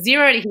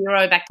 0 to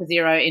hero back to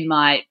zero in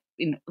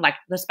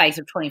the space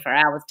of 24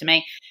 hours to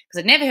me, because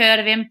I'd never heard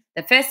of him.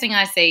 The first thing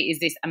I see is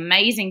this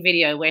amazing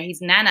video where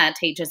his nana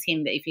teaches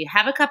him that if you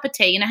have a cup of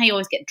tea, you know how you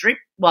always get drip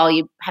while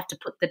you have to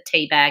put the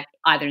tea bag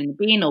either in the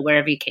bin or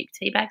wherever you keep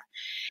tea bags.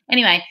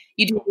 Anyway,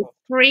 you do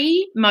a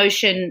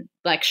 3-motion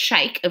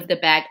shake of the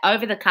bag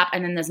over the cup,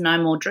 and then there's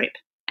no more drip.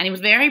 And he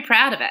was very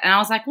proud of it. And I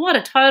was like, what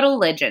a total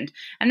legend.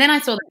 And then I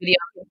saw the video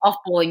of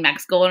off-balling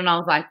Max Gawn, and I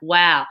was like,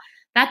 wow,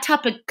 that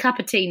cup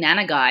of tea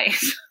nana guy.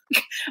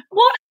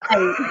 What?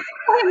 I'm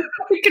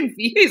so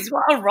confused.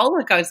 What a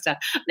roller coaster.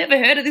 I've never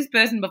heard of this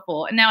person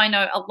before, and now I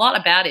know a lot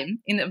about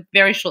him in a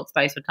very short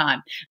space of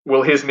time.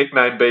 Will his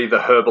nickname be the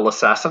Herbal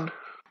Assassin?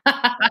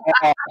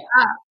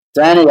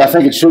 Danny, I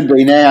think it should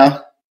be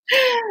now.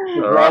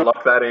 All right,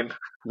 lock that in.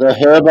 The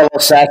Herbal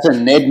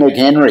Assassin, Ned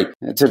McHenry.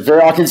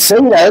 I can see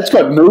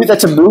that.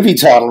 That's a movie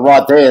title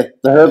right there.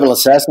 The Herbal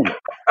Assassin.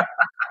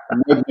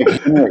 Ned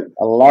McHenry.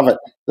 I love it.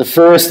 The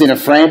first in a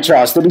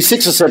franchise. There'll be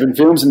 6 or 7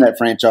 films in that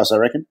franchise, I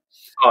reckon.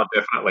 Oh,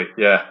 definitely,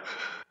 yeah.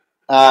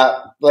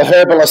 The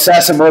Herbal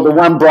Assassin were the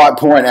one bright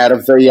point out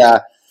of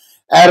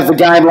the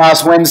game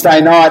last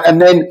Wednesday night.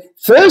 And then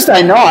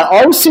Thursday night,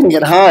 I was sitting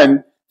at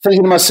home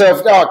thinking to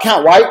myself, I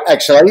can't wait,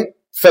 actually,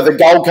 for the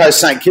Gold Coast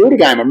St Kilda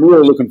game. I'm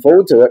really looking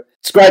forward to it.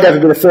 It's great to have a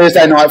bit of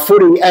Thursday night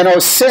footy. And I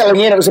was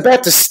settling in. It was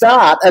about to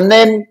start. And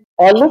then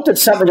I looked at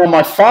something on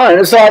my phone.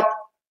 It's like,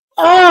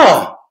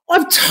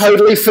 I've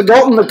totally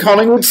forgotten the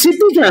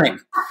Collingwood-Sydney game.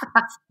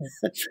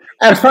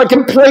 And I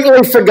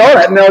completely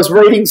forgot it. And I was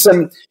reading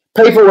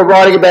people were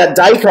writing about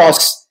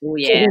Dacos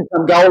kicking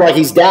some goal like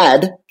his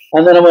dad.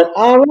 And then I went,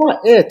 right,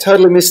 yeah,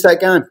 totally missed that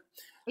game.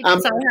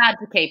 It's so hard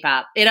to keep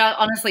up. It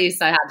honestly is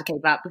so hard to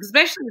keep up, because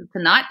especially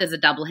tonight there's a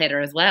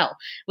doubleheader as well,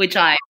 which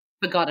I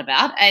forgot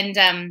about. And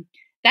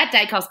that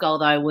Daicos goal,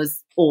 though,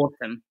 was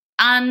awesome.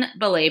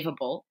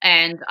 Unbelievable.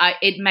 And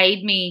it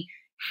made me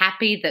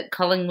happy that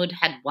Collingwood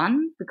had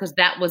won because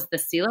that was the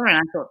sealer, and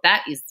I thought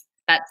that's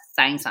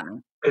saying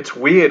something. It's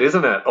weird,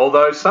 isn't it?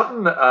 Although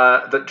something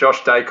that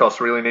Josh Daicos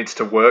really needs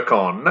to work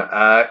on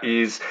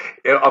is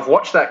I've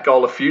watched that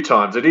goal a few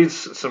times. It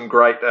is some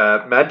great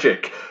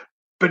magic,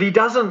 but he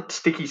doesn't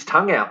stick his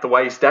tongue out the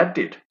way his dad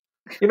did.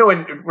 You know,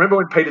 remember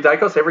when Peter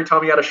Daicos, every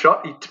time he had a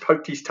shot, he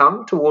poked his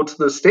tongue towards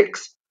the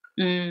sticks?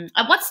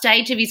 At what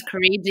stage of his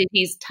career did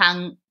his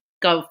tongue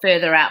go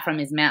further out from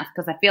his mouth?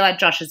 Because I feel like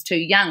Josh is too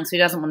young, so he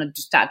doesn't want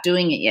to start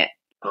doing it yet.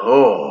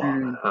 All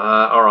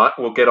right.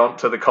 We'll get on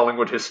to the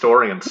Collingwood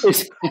historians.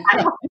 Is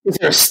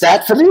there a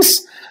stat for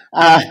this?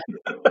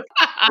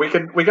 We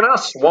can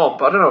ask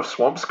Swamp. I don't know if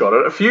Swamp's got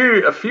it. A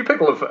few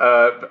people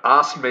have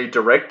asked me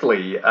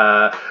directly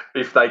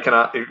if they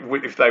can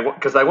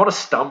because they want to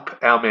stump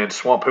our man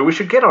Swamp, who we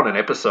should get on an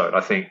episode,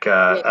 I think,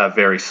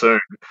 very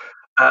soon.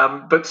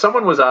 But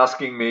someone was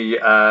asking me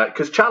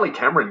because Charlie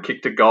Cameron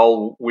kicked a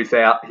goal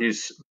without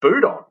his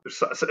boot on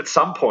at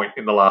some point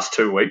in the last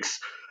 2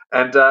 weeks.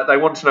 And they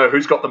wanted to know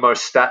who's got the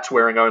most stats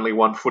wearing only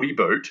one footy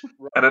boot.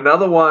 And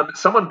another one,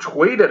 someone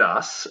tweeted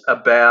us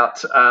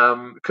about,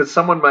 because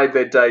someone made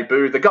their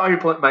debut, the guy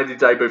who made their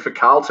debut for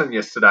Carlton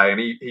yesterday,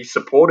 and he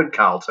supported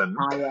Carlton.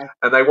 Oh, yeah.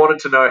 And they wanted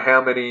to know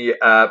how many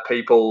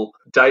people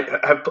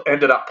have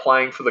ended up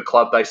playing for the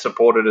club they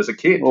supported as a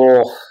kid.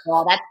 Oh,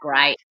 that's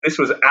great. This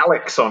was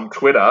Alex on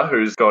Twitter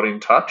who's got in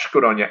touch.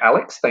 Good on you,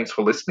 Alex. Thanks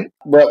for listening.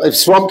 Well, if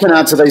Swamp can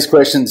answer these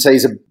questions,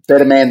 he's a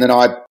better man than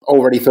I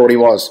already thought he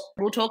was.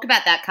 We'll talk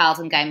about that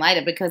Carlton game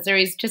later because there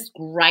is just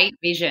great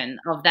vision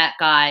of that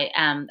guy,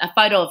 a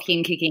photo of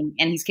him kicking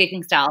and his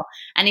kicking style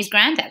and his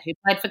granddad who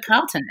played for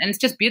Carlton. And it's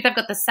just beautiful. They've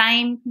got the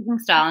same kicking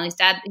style and his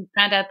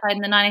granddad played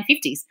in the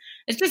 1950s.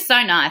 It's just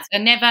so nice.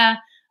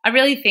 I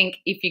really think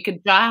if you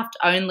could draft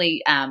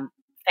only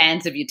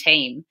fans of your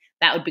team,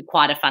 that would be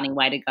quite a funny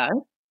way to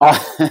go.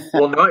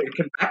 Well, no, it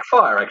can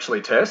backfire,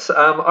 actually, Tess.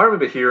 I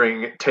remember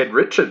hearing Ted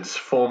Richards,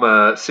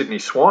 former Sydney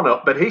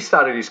Swan, but he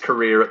started his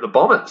career at the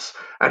Bombers,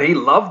 and he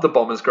loved the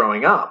Bombers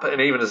growing up, and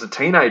even as a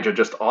teenager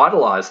just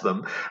idolised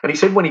them. And he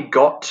said when he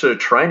got to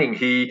training,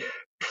 he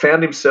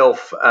found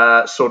himself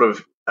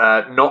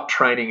not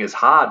training as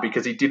hard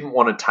because he didn't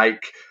want to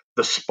take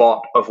the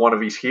spot of one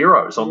of his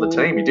heroes on the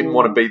team. He didn't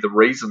want to be the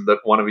reason that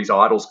one of his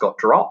idols got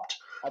dropped.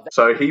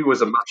 So he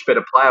was a much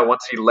better player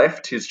once he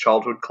left his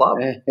childhood club.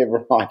 Yeah,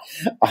 right.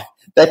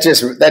 That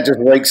just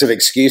reeks of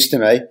excuse to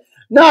me.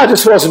 No, I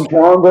just wasn't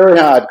trying very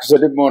hard because I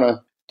didn't want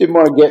to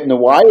get in the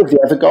way of the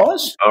other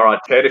guys. All right,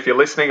 Ted, if you're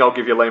listening, I'll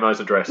give you Limo's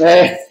address.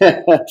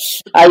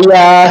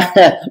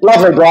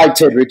 Lovely bloke,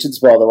 Ted Richards,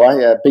 by the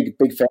way. Big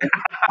fan.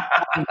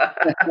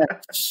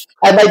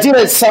 And they did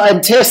a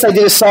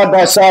side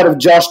by side of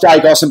Josh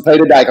Daicos and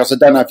Peter Daicos. I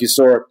don't know if you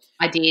saw it.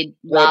 I did.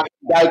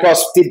 Daicos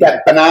did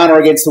that banana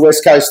against the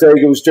West Coast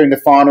Eagles during the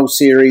final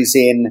series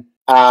in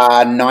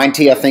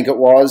 90, I think it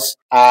was,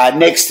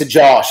 next to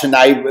Josh, and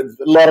a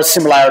lot of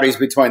similarities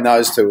between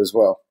those two as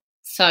well.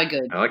 So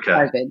good. Okay.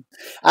 So good.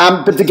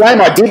 But the game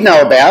I did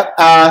know about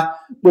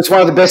was one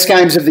of the best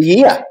games of the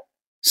year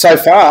so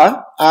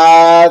far.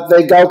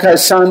 The Gold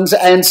Coast Suns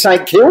and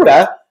St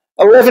Kilda,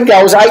 11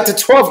 goals, 8 to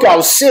 12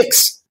 goals,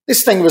 6.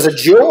 This thing was a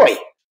joy.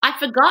 I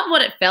forgot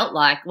what it felt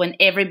like when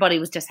everybody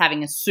was just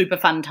having a super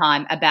fun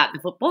time about the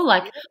football.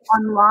 Like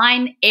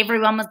online,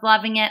 everyone was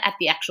loving it. At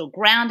the actual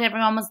ground,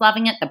 everyone was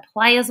loving it. The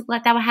players looked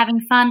like they were having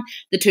fun.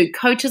 The two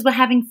coaches were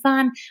having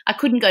fun. I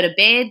couldn't go to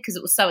bed because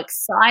it was so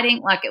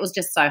exciting. Like it was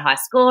just so high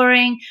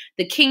scoring.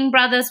 The King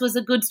brothers was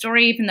a good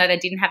story, even though they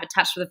didn't have a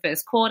touch for the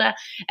first quarter.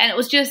 And it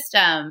was just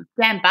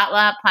Dan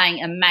Butler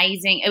playing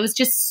amazing. It was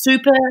just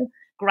super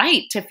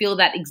great to feel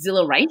that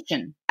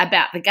exhilaration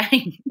about the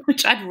game,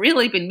 which I'd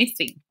really been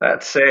missing.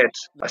 That said,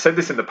 I said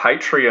this in the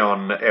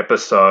Patreon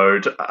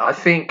episode, I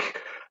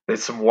think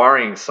there's some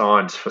worrying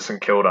signs for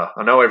St Kilda.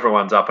 I know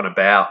everyone's up and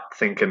about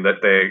thinking that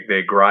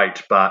they're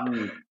great, but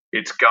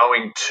it's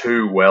going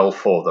too well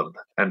for them.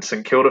 And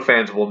St Kilda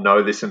fans will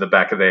know this in the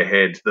back of their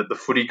heads, that the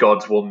footy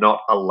gods will not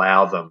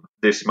allow them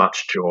this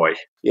much joy.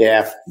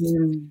 Yeah.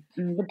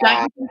 But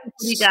don't you think the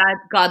footy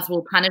gods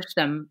will punish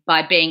them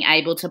by being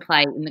able to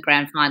play in the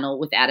grand final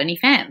without any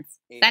fans?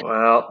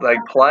 Well, they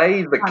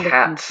play the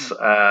Cats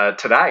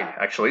today,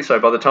 actually. So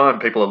by the time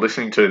people are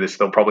listening to this,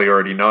 they'll probably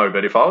already know.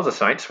 But if I was a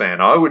Saints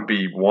fan, I would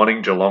be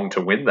wanting Geelong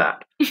to win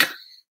that.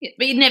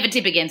 But you'd never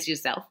tip against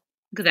yourself,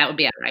 because that would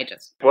be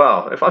outrageous.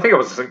 Well, if I think I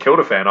was a St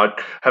Kilda fan, I'd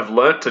have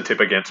learnt to tip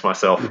against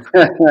myself.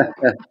 Yeah,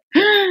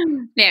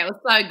 it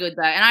was so good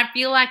though, and I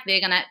feel like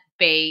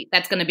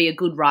that's going to be a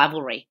good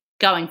rivalry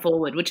going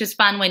forward, which is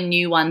fun when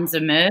new ones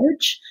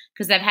emerge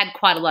because they've had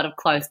quite a lot of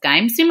close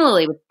games.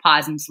 Similarly with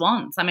Pies and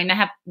Swans, I mean they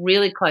have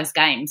really close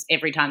games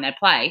every time they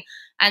play,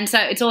 and so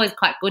it's always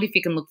quite good if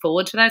you can look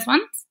forward to those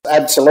ones.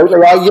 Absolutely.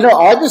 Well,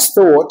 I just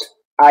thought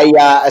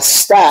a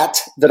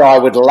stat that I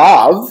would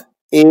love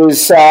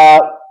is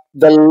the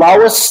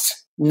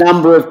lowest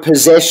number of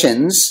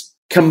possessions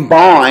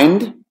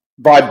combined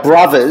by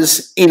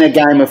brothers in a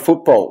game of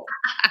football.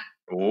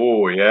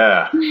 Oh,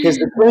 yeah. Because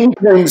the Queen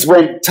Kings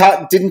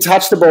didn't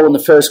touch the ball in the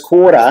first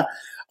quarter.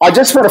 I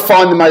just want to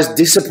find the most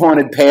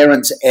disappointed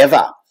parents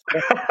ever.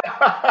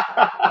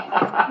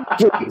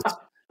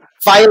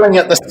 Failing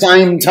at the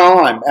same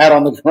time out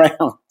on the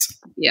ground.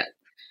 Yeah.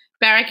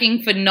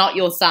 Barracking for not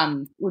your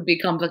son would be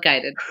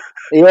complicated.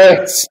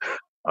 Yes.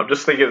 I'm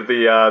just thinking of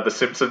the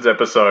Simpsons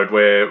episode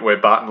where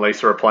Bart and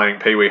Lisa are playing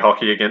Pee-wee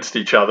hockey against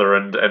each other,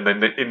 and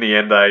then in the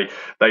end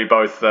they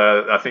both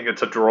I think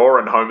it's a draw,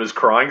 and Homer's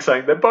crying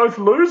saying they're both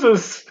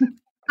losers.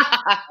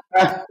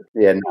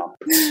 Yeah, no.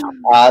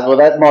 Well,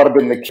 that might have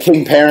been the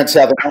King parents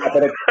the other night,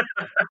 but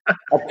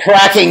a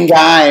cracking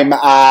game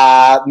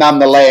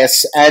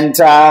nonetheless. And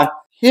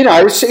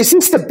is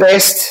this the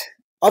best?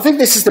 I think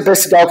this is the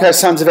best the Gold Coast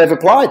Suns have ever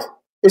played.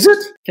 Is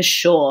it? For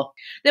sure.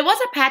 There was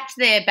a patch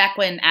there back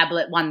when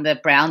Ablett won the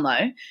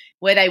Brownlow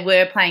where they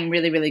were playing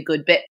really, really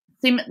good. But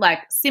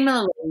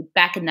similarly,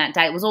 back in that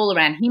day, it was all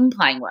around him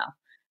playing well.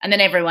 And then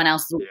everyone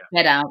else was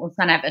better. It was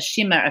kind of have a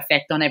shimmer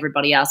effect on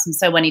everybody else. And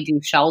so when he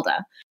did shoulder,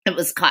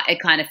 it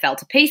kind of fell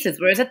to pieces.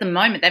 Whereas at the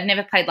moment, they've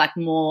never played like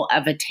more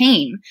of a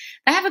team.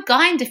 They have a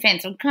guy in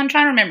defence. I'm trying to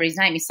remember his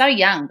name. He's so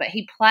young, but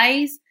he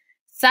plays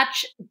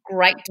such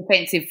great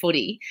defensive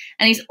footy,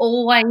 and he's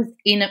always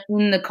in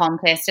the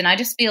contest. And I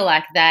just feel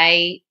like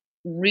they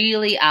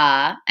really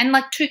are. And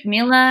like Touk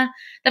Miller,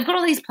 they've got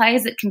all these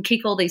players that can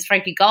kick all these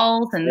freaky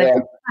goals, and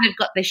they're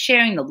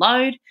sharing the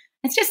load.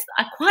 It's just,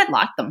 I quite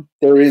like them.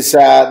 There's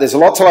a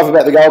lot to love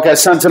about the Gold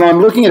Coast Suns, and I'm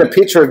looking at a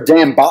picture of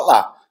Dan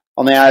Butler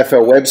on the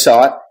AFL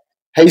website.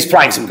 He's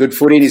playing some good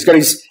footy, and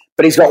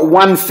he's got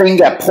one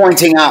finger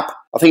pointing up.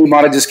 I think he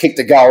might have just kicked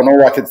a goal, and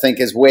all I could think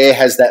is, where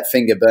has that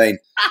finger been?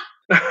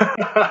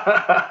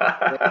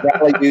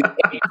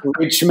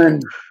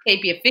 Richmond.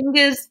 Keep your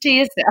fingers to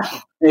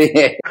yourself.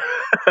 Yeah.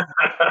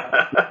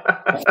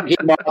 I think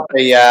it might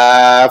be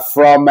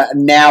from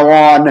now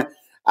on.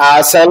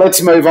 So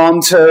let's move on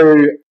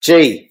to,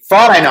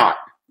 Friday night.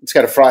 Let's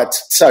go to Friday.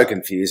 It's so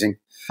confusing.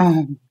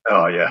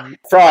 Oh, yeah.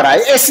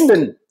 Friday,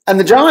 Essendon and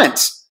the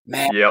Giants.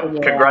 Man.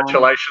 Yep.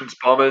 Congratulations,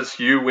 Bombers.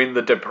 You win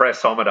the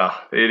depressometer.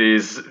 It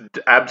is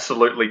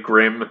absolutely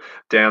grim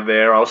down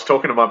there. I was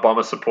talking to my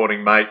Bomber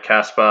supporting mate,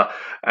 Casper,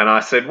 and I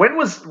said, when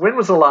was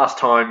the last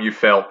time you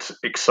felt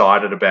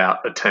excited about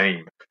a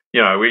team?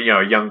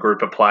 A young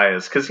group of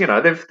players, because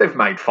they've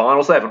made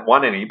finals. They haven't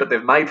won any, but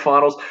they've made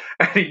finals.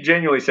 And he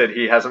genuinely said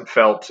he hasn't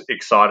felt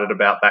excited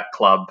about that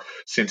club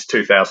since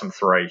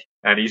 2003,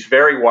 and he's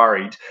very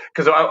worried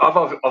because I've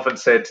often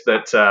said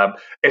that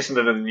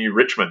Essendon and the new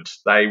Richmond,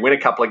 they win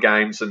a couple of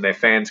games and their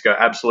fans go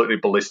absolutely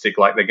ballistic,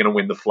 like they're going to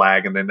win the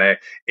flag, and then they're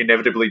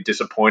inevitably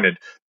disappointed.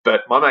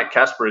 But my mate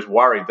Casper is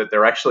worried that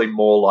they're actually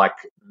more like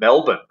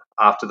Melbourne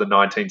after the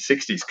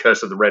 1960s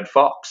Curse of the Red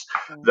Fox,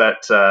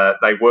 that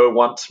they were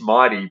once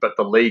mighty, but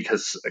the league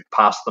has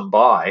passed them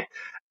by,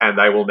 and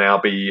they will now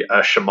be a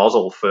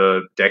schmozzle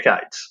for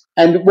decades.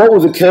 And what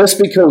will the curse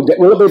be called?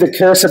 Will it be the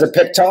Curse of the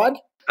Peptide?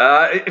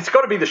 It's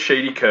got to be the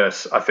Sheedy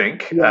curse, I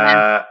think.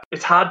 Yeah.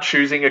 It's hard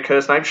choosing a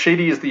curse name.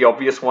 Sheedy is the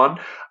obvious one.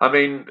 I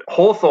mean,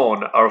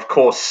 Hawthorn are, of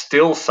course,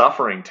 still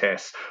suffering,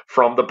 Tess,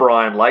 from the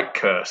Brian Lake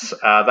curse.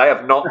 They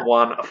have not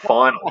won a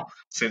final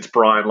since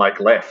Brian Lake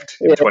left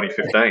in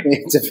 2015.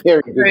 It's a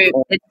very good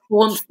point. It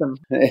haunts them.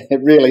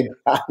 It really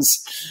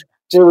does.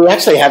 We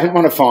actually haven't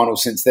won a final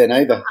since then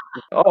either.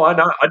 Oh, I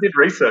know. I did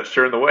research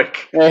during the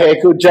week. Yeah,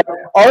 good job.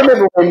 I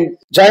remember when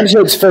James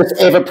Heard's first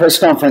ever press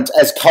conference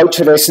as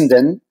coach of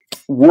Essendon,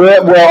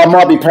 I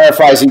might be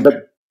paraphrasing,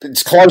 but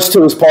it's close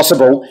to as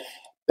possible.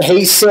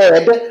 He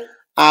said,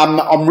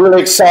 I'm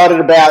really excited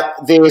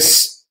about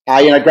this,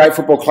 great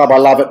football club, I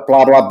love it,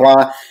 blah, blah,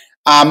 blah.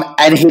 And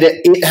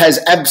it has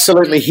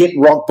absolutely hit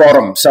rock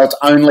bottom, so it's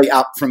only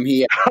up from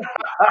here.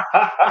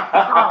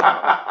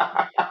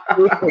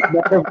 Could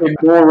have been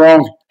more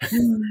wrong.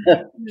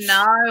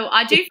 No,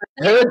 I do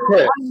feel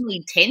like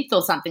only 10th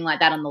or something like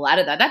that on the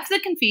ladder, though. That's the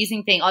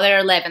confusing thing. Oh,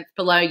 they're 11th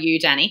below you,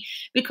 Danny,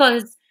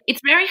 because it's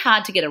very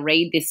hard to get a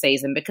read this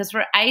season, because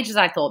for ages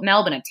I thought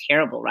Melbourne are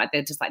terrible, right?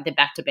 They're just like, they're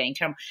back to being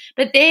terrible.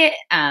 But they're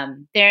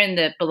in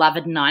the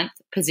beloved 9th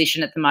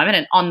position at the moment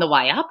and on the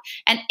way up.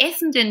 And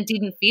Essendon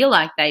didn't feel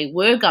like they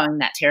were going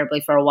that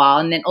terribly for a while,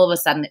 and then all of a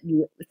sudden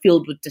it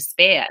filled with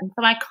despair. And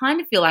so I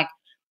kind of feel like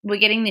we're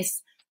getting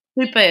this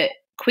super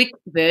quick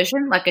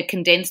version, like a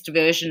condensed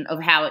version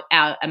of how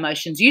our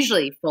emotions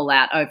usually fall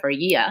out over a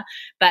year.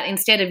 But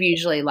instead of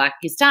usually like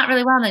you start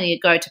really well and then you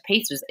go to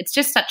pieces, it's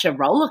just such a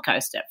roller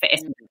coaster for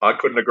Essendon. I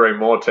couldn't agree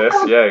more, Tess.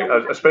 Yeah,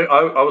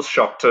 I was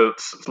shocked to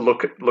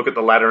look at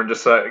the ladder and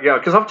just say,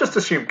 because I've just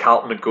assumed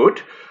Carlton are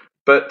good,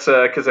 but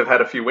because they've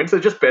had a few wins, they're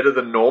just better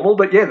than normal.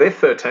 But yeah, they're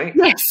 13th.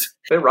 Yes,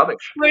 they're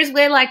rubbish. Whereas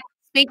we're like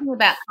speaking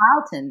about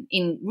Carlton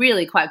in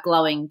really quite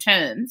glowing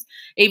terms,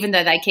 even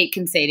though they keep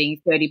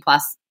conceding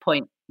 30-plus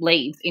point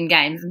leads in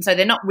games, and so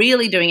they're not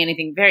really doing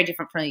anything very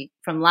different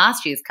from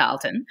last year's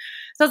Carlton.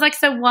 So I was like,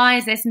 so why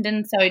is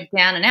Essendon so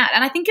down and out?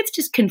 And I think it's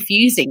just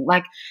confusing.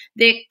 Like,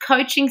 their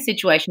coaching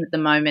situation at the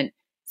moment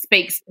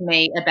speaks to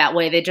me about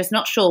where they're just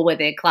not sure where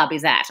their club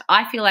is at.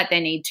 I feel like they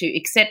need to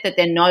accept that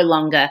they're no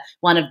longer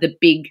one of the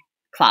big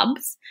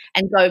clubs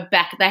and go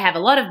back. They have a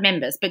lot of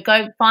members, but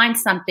go find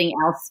something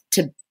else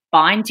to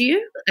bind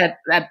you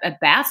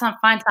about. So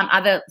find some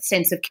other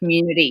sense of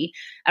community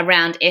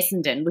around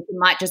Essendon, which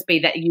might just be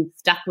that you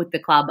stuck with the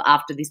club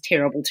after this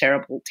terrible,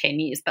 terrible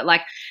 10 years. But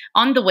like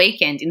on the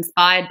weekend,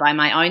 inspired by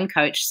my own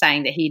coach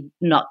saying that he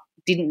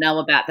didn't know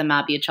about the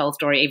Marbia Chol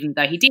story, even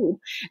though he did,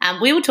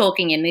 we were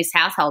talking in this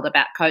household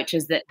about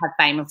coaches that have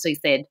famously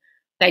said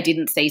they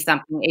didn't see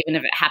something even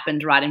if it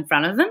happened right in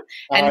front of them.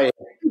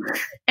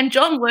 And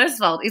John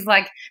Worsfold is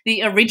like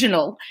the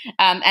original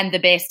and the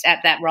best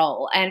at that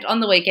role. And on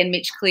the weekend,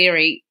 Mitch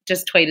Cleary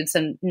just tweeted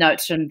some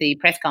notes from the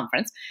press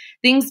conference.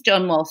 Things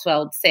John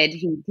Worsfold said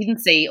he didn't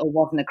see or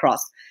wasn't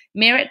across.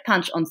 Merritt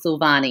punch on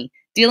Silvani.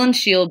 Dylan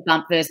Shield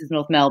bump versus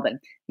North Melbourne.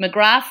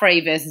 McGrath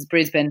free versus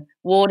Brisbane.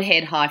 Ward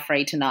head high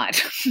free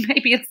tonight.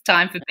 Maybe it's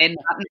time for Ben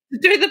Martin to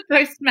do the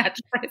post-match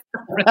press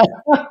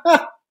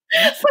conference.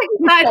 It's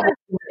like,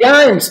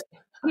 Games.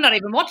 I'm not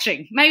even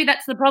watching. Maybe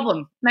that's the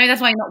problem. Maybe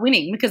that's why you're not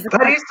winning, because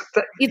I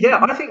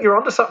think you're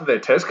onto something there,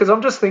 Tess, because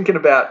I'm just thinking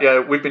about,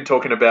 we've been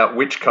talking about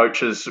which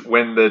coaches,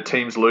 when the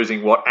team's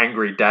losing, what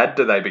angry dad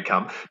do they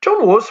become.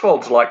 John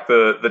Worsfold's like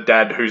the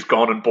dad who's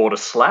gone and bought a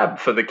slab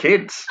for the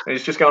kids. And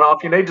he's just going,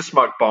 if you need to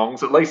smoke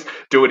bongs, at least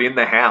do it in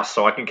the house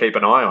so I can keep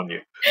an eye on you.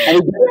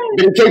 And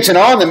he keeps an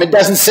eye on them and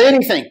doesn't see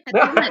anything. Did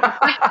you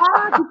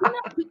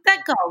not kick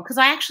that goal? Because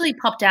I actually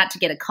popped out to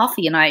get a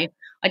coffee and I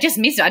just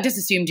missed it. I just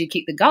assumed you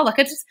kicked the goal.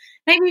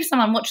 Maybe if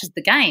someone watches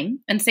the game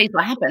and sees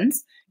what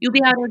happens, you'll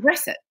be able to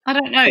address it. I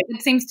don't know.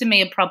 It seems to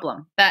me a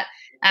problem. But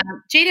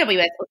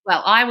GWS,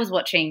 I was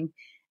watching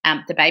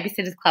the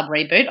Babysitters Club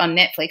reboot on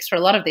Netflix for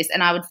a lot of this,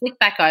 and I would flick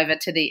back over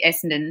to the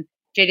Essendon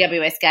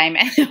GWS game,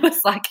 and it was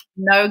like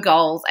no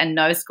goals and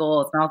no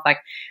scores. And I was like,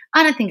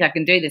 I don't think I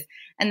can do this.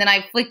 And then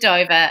I flicked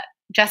over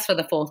just for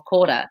the fourth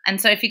quarter.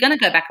 And so if you're going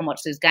to go back and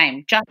watch this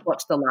game, just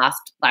watch the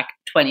last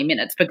 20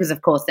 minutes, because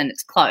of course then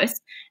it's close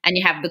and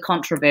you have the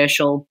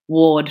controversial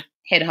Ward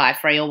head high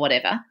free or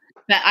whatever.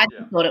 But I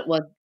thought it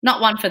was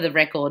not one for the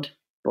record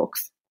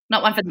books,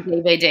 not one for the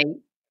DVD.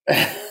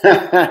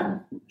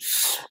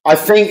 I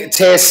think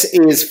Tess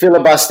is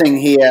filibustering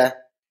here.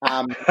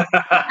 Because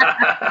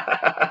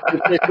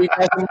he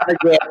doesn't want to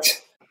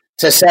get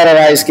to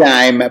Saturday's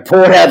game,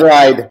 Port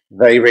Adelaide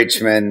v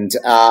Richmond,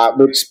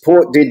 which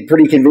Port did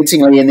pretty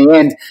convincingly in the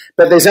end.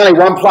 But there's only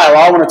one player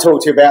I want to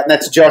talk to you about, and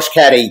that's Josh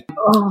Caddy.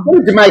 What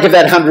did you make of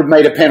that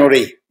 100-metre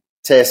penalty,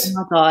 Tess? Oh,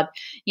 my God.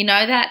 You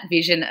know that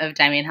vision of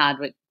Damien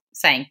Hardwick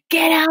saying,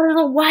 get out of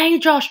the way,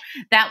 Josh?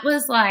 That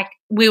was like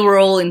we were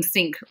all in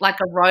sync, like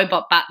a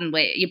robot button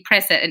where you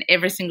press it and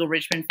every single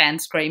Richmond fan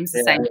screams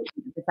the same thing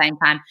at the same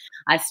time.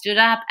 I stood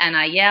up and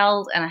I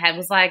yelled and I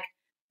was like,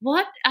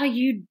 what are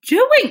you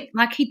doing?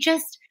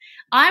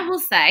 I will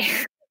say,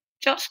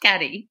 Josh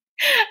Caddy,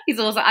 he's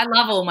also, I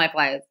love all my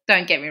players.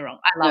 Don't get me wrong.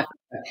 I love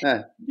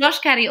them. Josh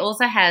Caddy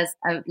also has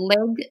a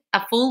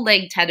full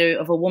leg tattoo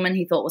of a woman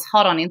he thought was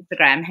hot on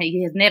Instagram.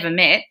 He has never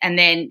met. And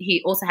then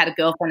he also had a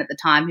girlfriend at the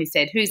time who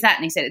said, who's that?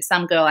 And he said, it's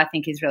some girl I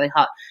think is really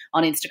hot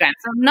on Instagram.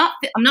 So I'm not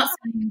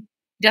saying he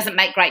doesn't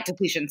make great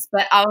decisions,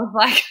 but I was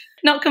like,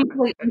 not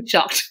completely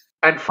shocked.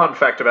 And fun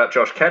fact about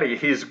Josh Caddy,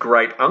 his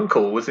great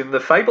uncle was in the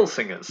Fable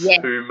Singers,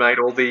 who made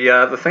all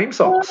the theme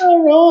songs.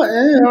 Oh,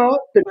 right.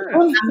 A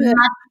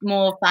much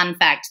more fun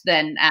fact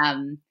than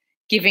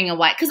giving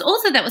away, because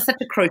also that was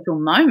such a crucial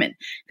moment,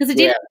 because it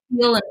didn't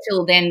feel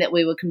until then that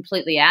we were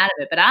completely out of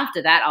it. But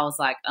after that, I was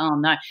like, oh,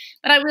 no.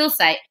 But I will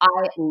say I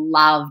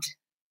loved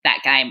that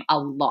game a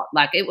lot.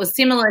 Like, it was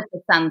similar to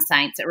Sun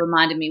Saints. It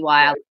reminded me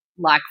why I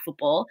like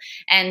football.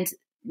 And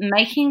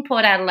making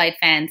Port Adelaide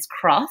fans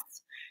cross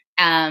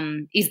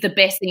is the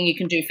best thing you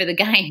can do for the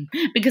game,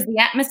 because the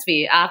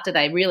atmosphere after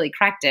they really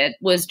cracked it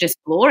was just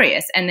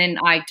glorious. And then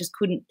I just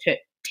couldn't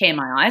tear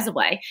my eyes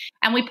away.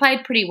 And we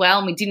played pretty well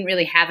and we didn't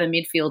really have a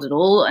midfield at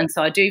all. And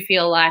so I do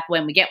feel like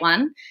when we get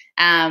one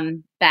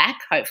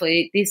back,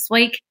 hopefully this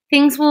week,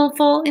 things will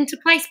fall into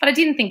place. But I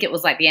didn't think it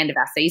was like the end of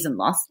our season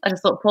loss. I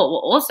just thought Port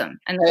were awesome.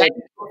 And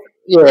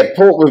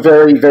Port were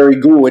very, very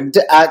good.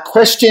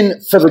 Question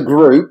for the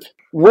group.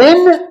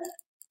 When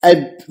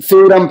a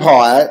field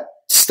umpire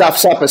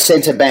stuffs up a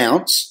centre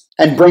bounce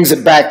and brings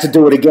it back to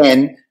do it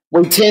again,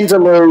 we tend to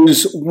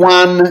lose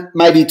 1,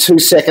 maybe 2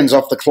 seconds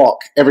off the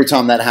clock every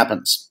time that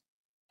happens.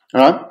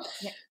 All right?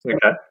 Yeah.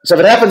 Okay. So if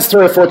it happens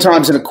 3 or 4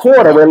 times in a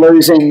quarter, we're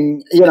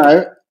losing,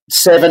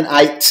 7,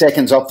 8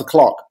 seconds off the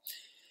clock.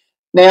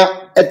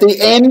 Now, at the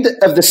end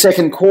of the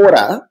second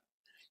quarter,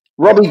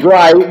 Robbie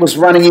Gray was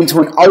running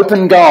into an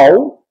open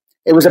goal.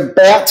 It was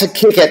about to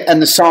kick it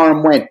and the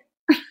siren went.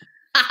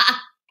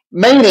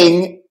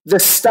 Meaning the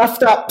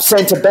stuffed-up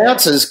centre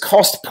bouncers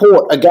cost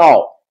Port a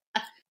goal.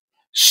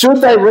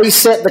 Should they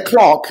reset the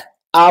clock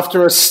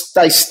after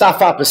they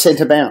stuff up a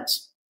centre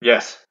bounce?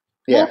 Yes.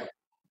 Yeah.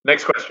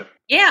 Next question.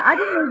 Yeah, I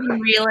didn't even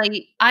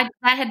really. That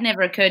had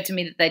never occurred to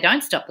me that they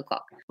don't stop the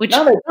clock.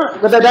 No, they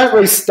don't. But they don't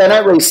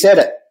reset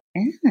it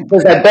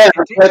because they bounce,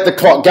 let the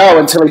clock go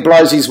until he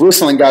blows his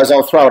whistle and goes,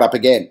 "I'll throw it up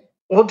again."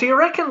 Well, do you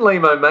reckon,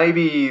 Limo,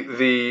 maybe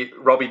the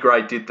Robbie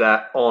Gray did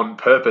that on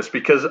purpose?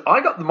 Because I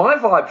got my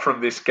vibe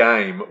from this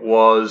game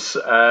was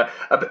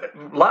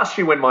last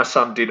year when my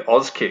son did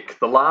Auskick,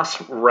 the last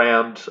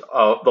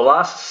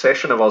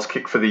session of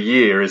Auskick for the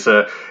year is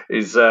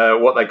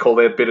what they call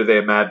their bit of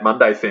their Mad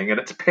Monday thing, and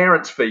it's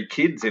parents v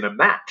kids in a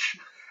match.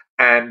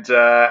 And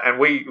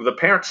the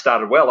parents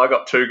started well. I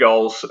got 2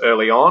 goals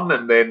early on,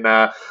 and then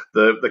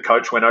the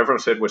coach went over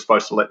and said we're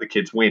supposed to let the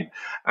kids win.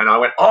 And I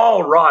went,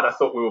 oh right, I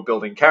thought we were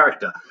building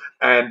character.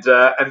 And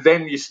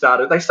then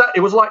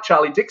it was like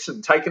Charlie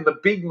Dixon taking the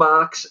big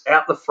marks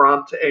out the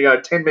front,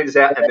 10 metres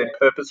out, and then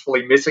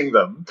purposefully missing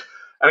them,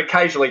 and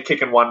occasionally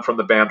kicking one from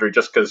the boundary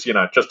just because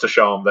just to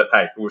show them that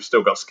hey, we've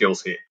still got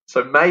skills here.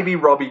 So maybe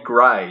Robbie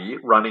Gray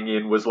running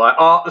in was like,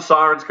 oh, the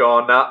siren's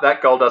gone. No,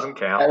 that goal doesn't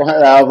count.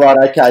 Oh, right,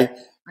 okay.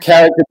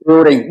 Character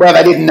building. Well,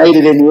 they didn't need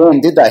it in the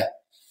end, did they?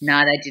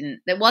 No, they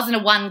didn't. There wasn't a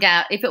one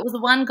goal. If it was a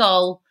 1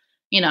 goal,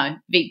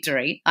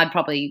 victory, I'd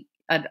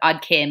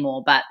care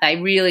more. But they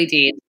really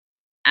did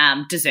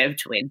deserve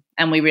to win,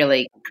 and we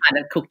really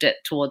kind of cooked it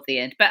towards the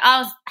end. But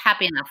I was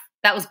happy enough.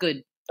 That was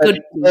good.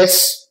 Good.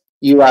 Yes,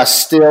 you are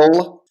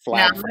still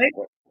flag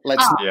favourite.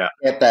 Let's not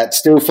get that.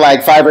 Still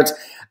flag favourites.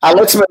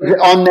 Let's move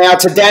on now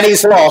to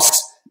Danny's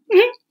loss.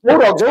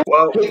 Bulldogs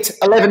picked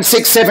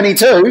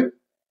 11-6-72,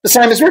 the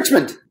same as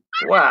Richmond.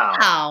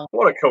 Wow.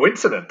 What a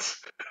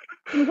coincidence.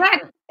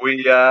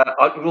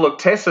 Look,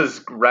 Tess has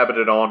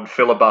rabbited on,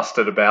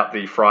 filibustered about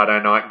the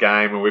Friday night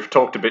game, and we've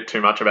talked a bit too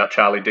much about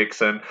Charlie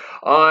Dixon.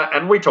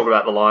 And we talk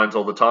about the Lions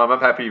all the time. I'm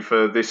happy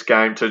for this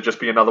game to just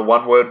be another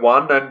one-word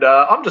one, and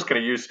I'm just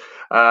going to use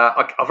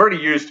I've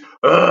already used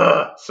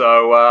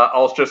so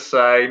I'll just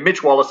say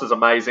Mitch Wallace is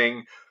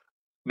amazing.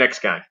 Next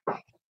game.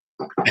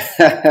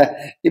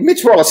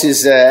 Mitch Wallace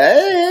is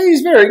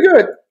he's very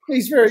good.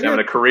 He's having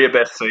a career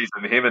best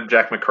season. Him and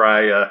Jack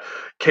McRae are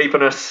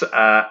keeping us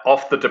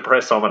off the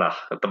depressometer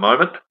at the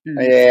moment.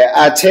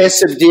 Yeah. Tess,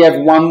 do you have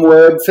one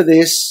word for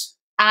this?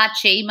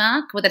 Archie,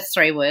 Mark. Well, that's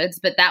 3 words,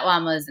 but that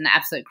one was an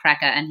absolute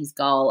cracker, and his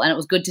goal. And it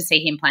was good to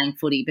see him playing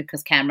footy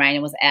because Cam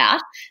Rayner was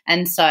out.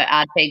 And so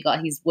Archie got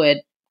his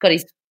way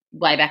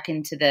back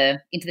into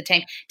the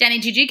team. Danny,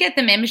 did you get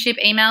the membership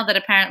email that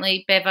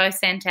apparently Bevo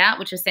sent out,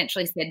 which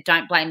essentially said,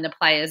 don't blame the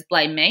players,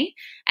 blame me?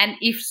 And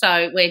if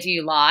so, where do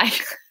you lie?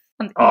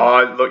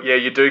 Oh, look, yeah,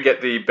 you do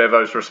get the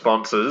Bevo's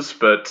responses,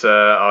 but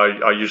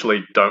I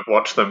usually don't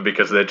watch them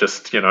because they're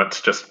just, it's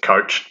just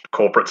coach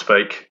corporate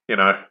speak,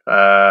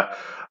 I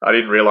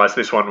didn't realise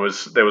there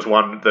was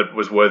one that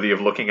was worthy of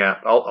looking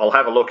at. I'll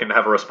have a look and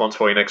have a response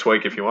for you next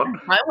week if you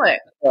want.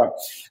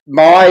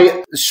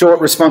 My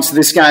short response to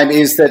this game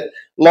is that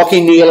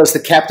Lachie Neale is the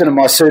captain of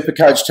my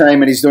Supercoach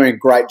team and he's doing a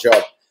great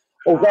job.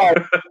 Although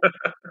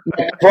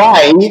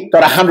McRae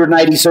got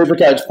 180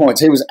 Supercoach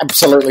points. He was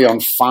absolutely on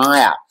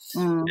fire.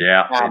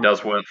 Yeah, he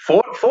does work.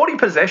 40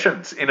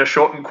 possessions in a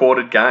short and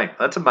quartered game.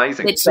 That's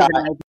amazing. It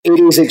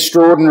is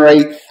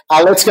extraordinary.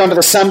 Let's go on to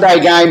the Sunday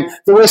game.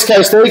 The West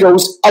Coast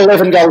Eagles,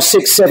 11 goals,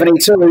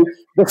 672,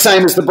 the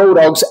same as the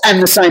Bulldogs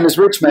and the same as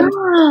Richmond.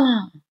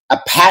 A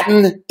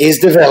pattern is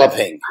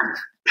developing.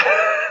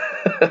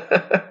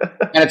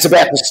 And it's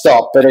about to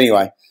stop, but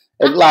anyway.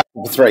 It lasted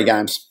for 3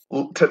 games.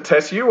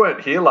 Tess, you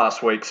weren't here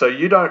last week, so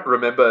you don't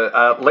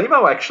remember.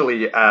 Limo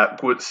actually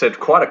said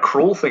quite a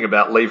cruel thing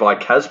about Levi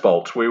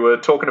Casbolt. We were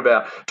talking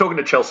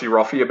to Chelsea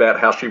Roffey about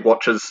how she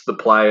watches the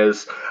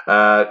players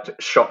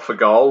shot for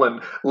goal,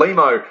 and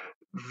Limo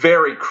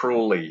very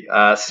cruelly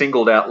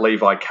singled out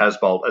Levi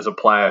Casbolt as a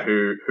player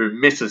who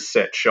misses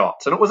set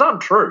shots. And it was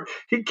untrue.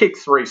 He'd kicked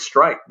 3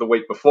 straight the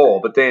week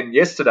before, but then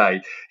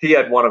yesterday he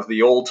had one of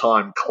the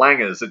all-time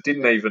clangers. It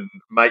didn't even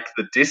make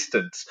the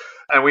distance.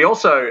 And we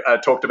also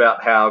talked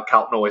about how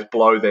Carlton always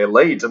blow their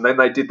leads, and then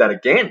they did that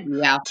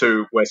again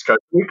to West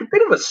Coast. A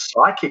bit of a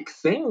psychic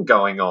thing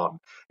going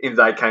on in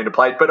They Came to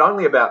Play, but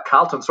only about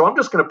Carlton. So I'm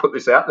just going to put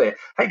this out there.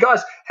 Hey,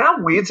 guys,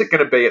 how weird is it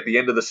going to be at the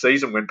end of the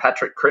season when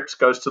Patrick Cripps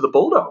goes to the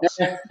Bulldogs?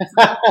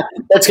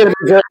 That's going to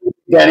be very weird,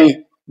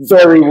 Danny.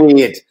 Very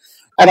weird.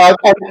 And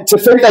to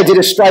think they did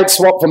a straight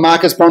swap for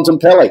Marcus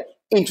Bontempelli.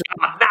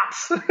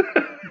 Nuts.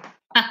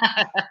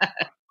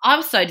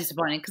 I'm so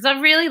disappointed because I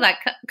really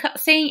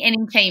seeing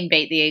any team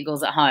beat the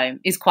Eagles at home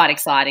is quite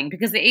exciting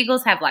because the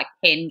Eagles have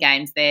 10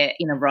 games there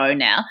in a row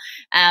now,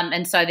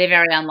 and so they're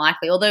very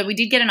unlikely. Although we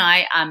did get an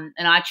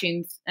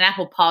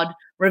Apple Pod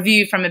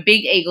review from a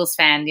big Eagles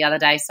fan the other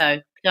day, so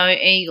go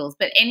Eagles.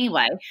 But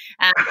anyway,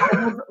 I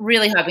was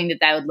really hoping that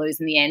they would lose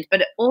in the end.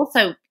 But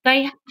also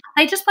they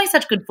just play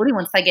such good footy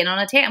once they get on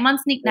a tear, and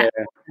once Nick Nat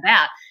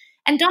out.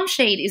 And Dom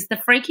Sheed is the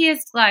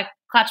freakiest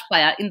clutch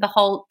player in the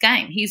whole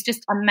game. He's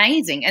just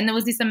amazing. And there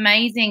was this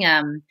amazing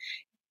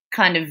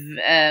kind of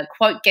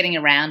quote getting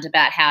around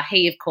about how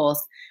he, of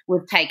course,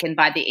 was taken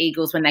by the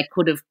Eagles when they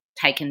could have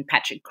taken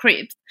Patrick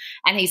Cripps.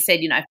 And he said,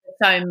 for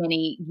so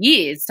many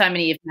years, so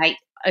many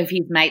of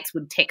his mates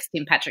would text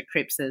him Patrick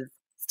Cripps's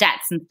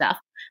stats and stuff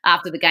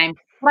after the game.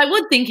 But I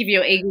would think if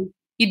you're Eagles,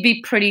 you'd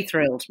be pretty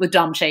thrilled with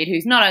Dom Sheed,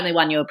 who's not only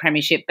won you a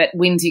premiership but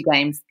wins you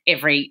games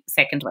every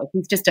second week.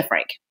 He's just a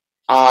freak.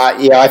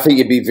 Yeah, I think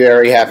you'd be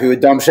very happy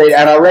with Dom Sheed.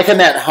 And I reckon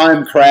that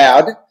home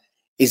crowd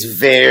is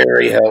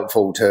very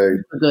helpful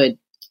too. Good.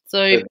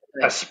 So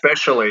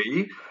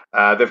especially,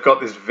 they've got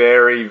this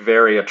very,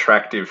 very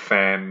attractive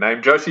fan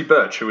named Josie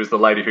Birch, who is the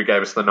lady who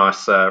gave us the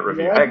nice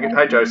review.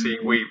 Hey, Josie,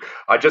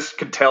 I just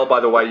could tell by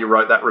the way you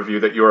wrote that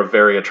review that you're a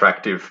very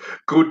attractive,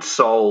 good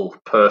soul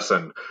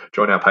person.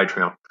 Join our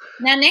Patreon.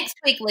 Now, next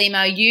week,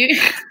 Limo, you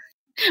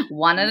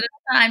one at a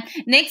time.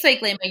 Next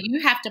week, Limo,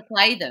 you have to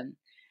play them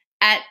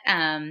at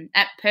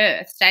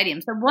Perth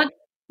Stadium. So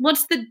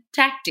what's the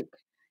tactic?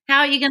 How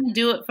are you going to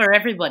do it for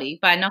everybody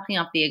by knocking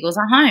off the Eagles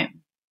at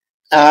home?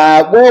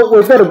 Well,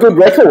 we've got a good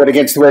record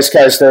against the West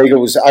Coast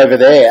Eagles over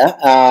there.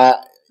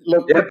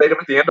 Beat them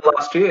at the end of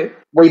last year.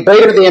 We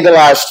beat them at the end of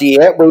last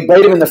year. We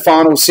beat them in the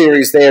final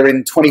series there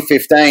in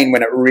 2015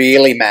 when it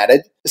really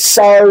mattered.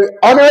 So,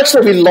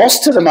 we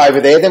lost to them over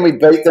there. Then we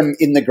beat them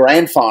in the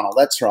grand final.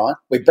 That's right.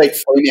 We beat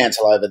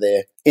Fremantle over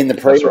there in the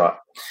pre. That's right.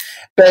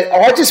 But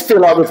I just feel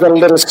like we've got a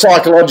little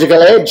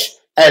psychological edge,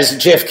 as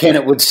Jeff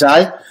Kennett would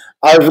say,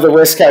 over the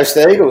West Coast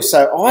Eagles.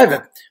 So I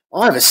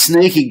have a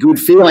sneaky good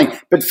feeling.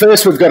 But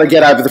first we've got to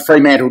get over the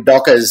Fremantle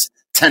Dockers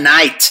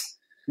tonight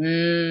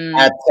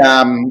at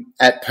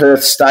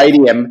Perth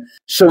Stadium.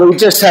 Shall we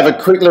just have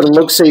a quick little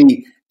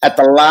look-see at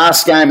the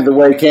last game of the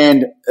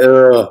weekend?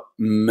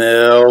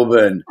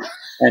 Melbourne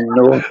and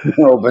North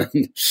Melbourne.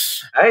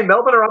 Hey,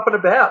 Melbourne are up and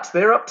about.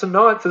 They're up to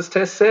 9th, as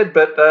Tess said,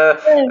 but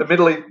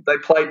admittedly they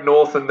played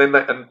North and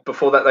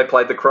before that they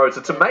played the Crows.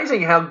 It's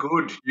amazing how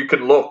good you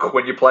can look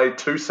when you play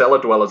two cellar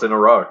dwellers in a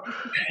row.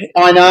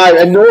 I know,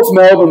 and North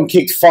Melbourne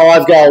kicked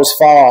 5 goals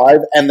 5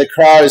 and the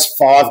Crows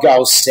 5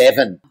 goals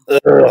 7.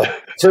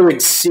 Too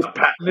insipid. The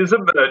pattern is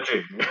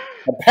emerging.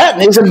 The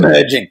pattern is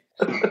emerging.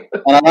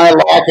 And I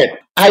like it.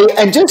 Hey,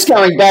 and just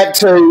going back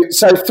to,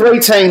 so 3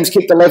 teams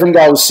kicked 11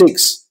 goals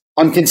 6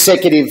 on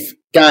consecutive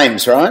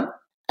games, right?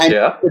 And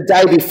the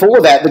day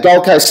before that, the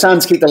Gold Coast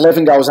Suns kicked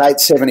 11 goals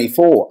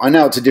 8-74. I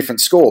know it's a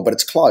different score, but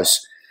it's close.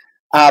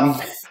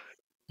 Not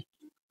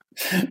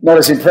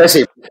as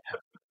impressive.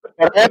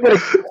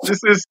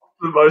 This is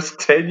the most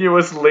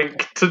tenuous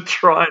link to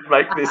try and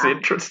make this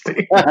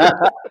interesting.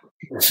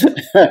 It's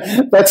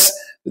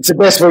the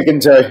best we can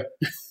do.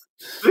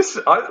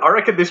 I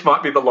reckon this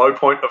might be the low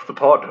point of the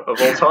pod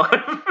of all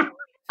time.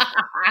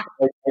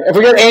 If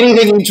we got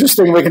anything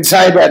interesting we can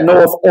say about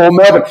North or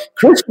Melbourne,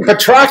 Christian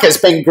Petrarca has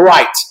been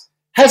great.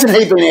 Hasn't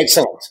he been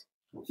excellent?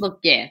 Look,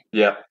 yeah.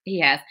 Yeah. He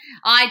has.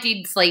 I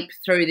did sleep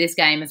through this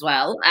game as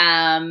well,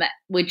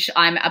 which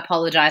I'm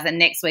apologising.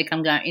 Next week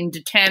I'm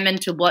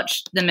determined to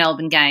watch the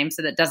Melbourne game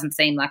so that it doesn't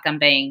seem like I'm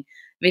being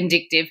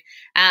vindictive.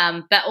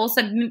 But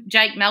also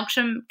Jake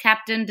Melksham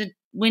captained a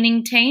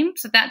winning team,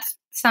 so that's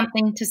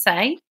something to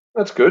say.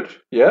 That's good,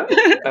 yeah.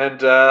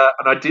 And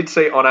I did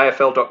see on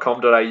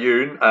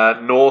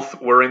afl.com.au,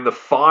 North were in the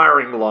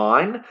firing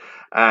line,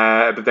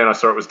 but then I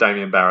saw it was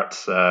Damien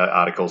Barrett's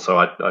article, so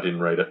I didn't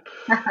read it.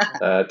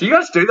 Do you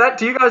guys do that?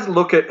 Do you guys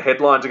look at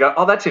headlines and go,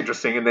 oh, that's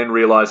interesting, and then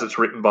realise it's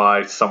written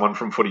by someone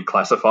from Footy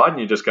Classified,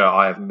 and you just go,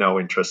 I have no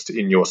interest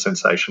in your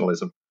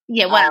sensationalism?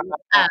 Yeah, well,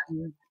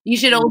 you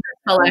should also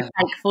follow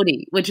Fake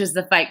Footy, which is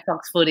the fake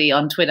Fox Footy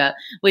on Twitter,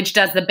 which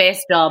does the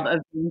best job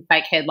of doing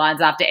fake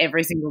headlines after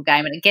every single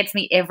game, and it gets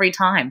me every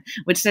time,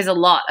 which says a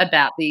lot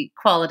about the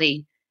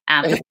quality.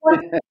 I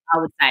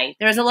would say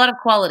there is a lot of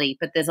quality,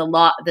 but there's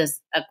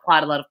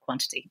quite a lot of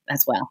quantity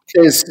as well.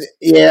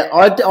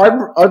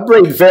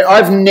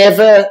 I've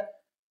never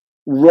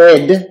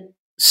read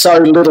so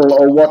little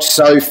or watched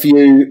so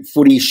few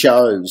footy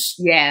shows.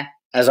 Yeah.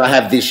 As I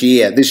have this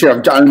year. This year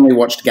I've only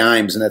watched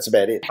games and that's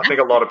about it. I think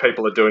a lot of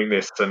people are doing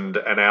this and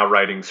our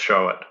ratings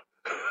show it.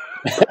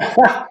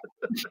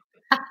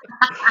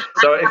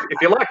 So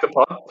if you like the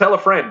pod, tell a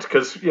friend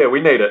because,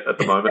 we need it at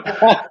the moment.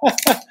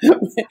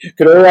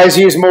 Could always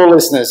use more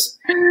listeners.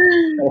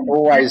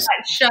 Always.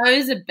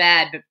 Shows are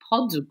bad, but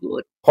pods are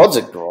good. Pods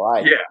are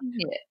great.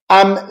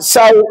 Yeah.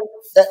 So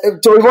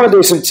do we want to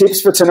do some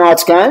tips for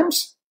tonight's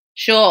games?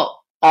 Sure.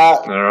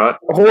 All right.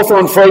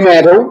 Hawthorn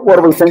Fremantle, what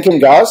are we thinking,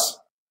 guys?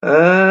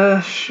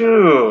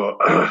 Sure.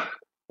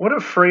 What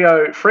if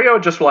Freo are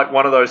just like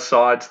one of those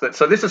sides that,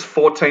 so this is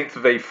 14th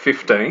v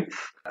 15th.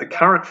 The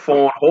current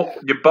form,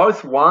 you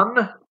both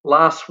won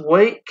last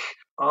week.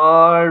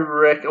 I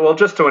reckon, well,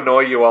 just to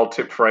annoy you, I'll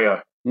tip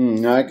Freo.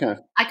 Okay.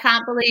 I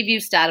can't believe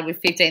you've started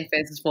with 15th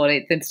versus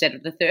 14th instead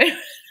of the 3rd.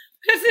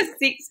 This is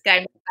 6th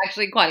game. It's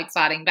actually quite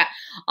exciting, but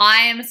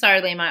I am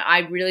sorry, Limo. I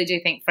really do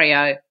think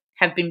Freo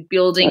have been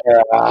building.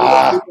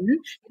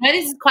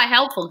 This is quite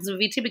helpful because if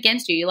you tip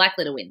against you're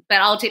likely to win.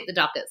 But I'll tip the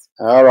Dockers.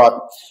 All right.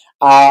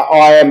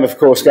 I am, of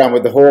course, going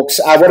with the Hawks.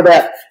 What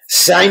about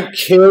St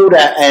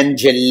Kilda and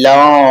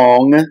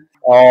Geelong?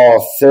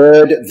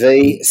 3rd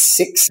v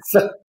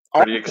 6th.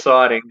 Pretty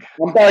exciting.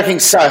 I'm working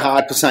so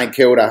hard for St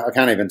Kilda. I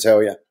can't even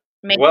tell you.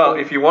 Well,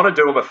 if you want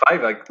to do them a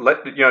favour,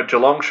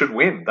 Geelong should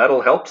win.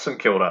 That'll help St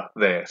Kilda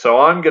there. So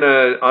I'm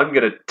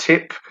gonna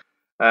tip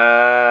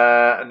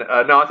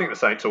No, I think the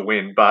Saints will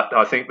win, but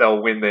I think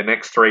they'll win their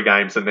next 3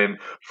 games and then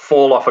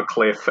fall off a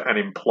cliff and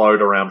implode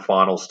around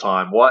finals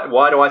time.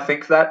 Why do I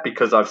think that?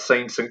 Because I've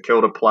seen St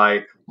Kilda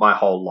play my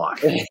whole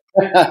life.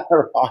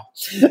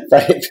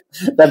 Right.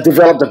 They've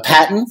developed a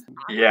pattern.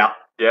 Yeah,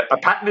 a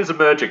pattern is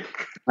emerging.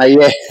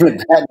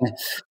 The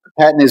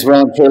pattern is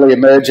well and truly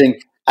emerging.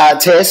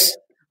 Tess?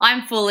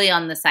 I'm fully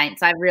on the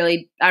Saints. I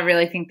really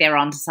think they're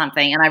onto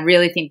something, and I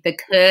really think the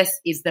curse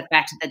is the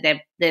fact that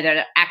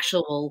their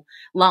actual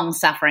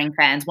long-suffering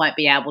fans won't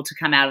be able to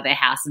come out of their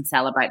house and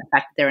celebrate the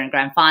fact that they're in a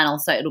grand final.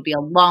 So it'll be a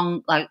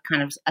long,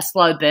 kind of a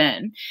slow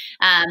burn.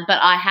 But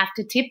I have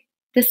to tip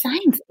the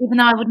Saints, even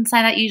though I wouldn't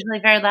say that usually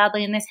very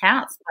loudly in this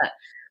house. But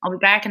I'll be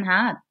barracking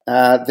hard.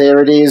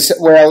 There it is.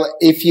 Well,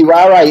 if you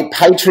are a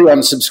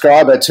Patreon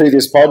subscriber to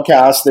this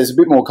podcast, there's a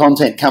bit more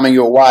content coming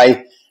your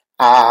way.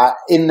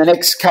 In the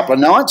next couple of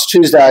nights,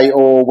 Tuesday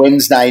or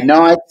Wednesday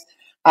night.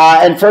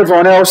 And for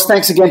everyone else,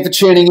 thanks again for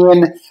tuning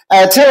in.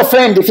 Tell a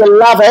friend if you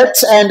love it,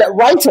 and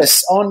rate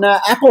us on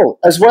Apple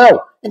as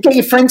well. And get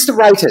your friends to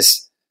rate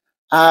us.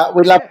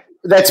 We'd love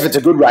that's if it's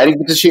a good rating.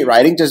 If it's a shit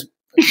rating, just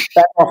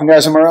back off and go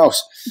somewhere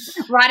else.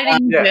 Write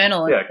it in your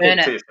journal and burn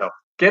it. Yourself.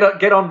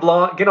 Get on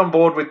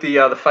board with the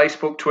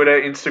Facebook,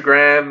 Twitter,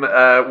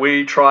 Instagram.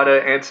 We try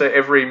to answer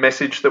every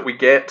message that we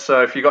get.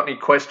 So if you got any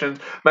questions,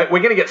 mate, we're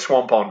going to get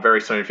Swamp on very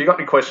soon. If you got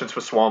any questions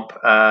for Swamp,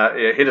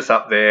 hit us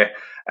up there.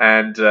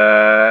 And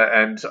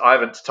I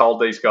haven't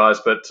told these guys,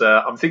 but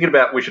I'm thinking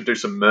about we should do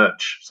some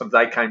merch. Some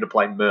They Came to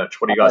Play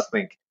merch. What do you guys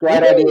think?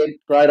 Great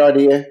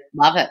idea.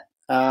 Love it.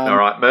 All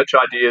right, merch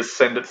ideas,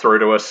 send it through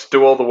to us.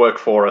 Do all the work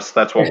for us.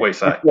 That's what we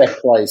say. Yeah,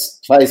 please.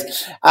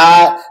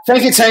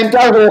 Thank you, team. Go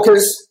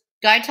Hawkers.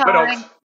 Go Tigers.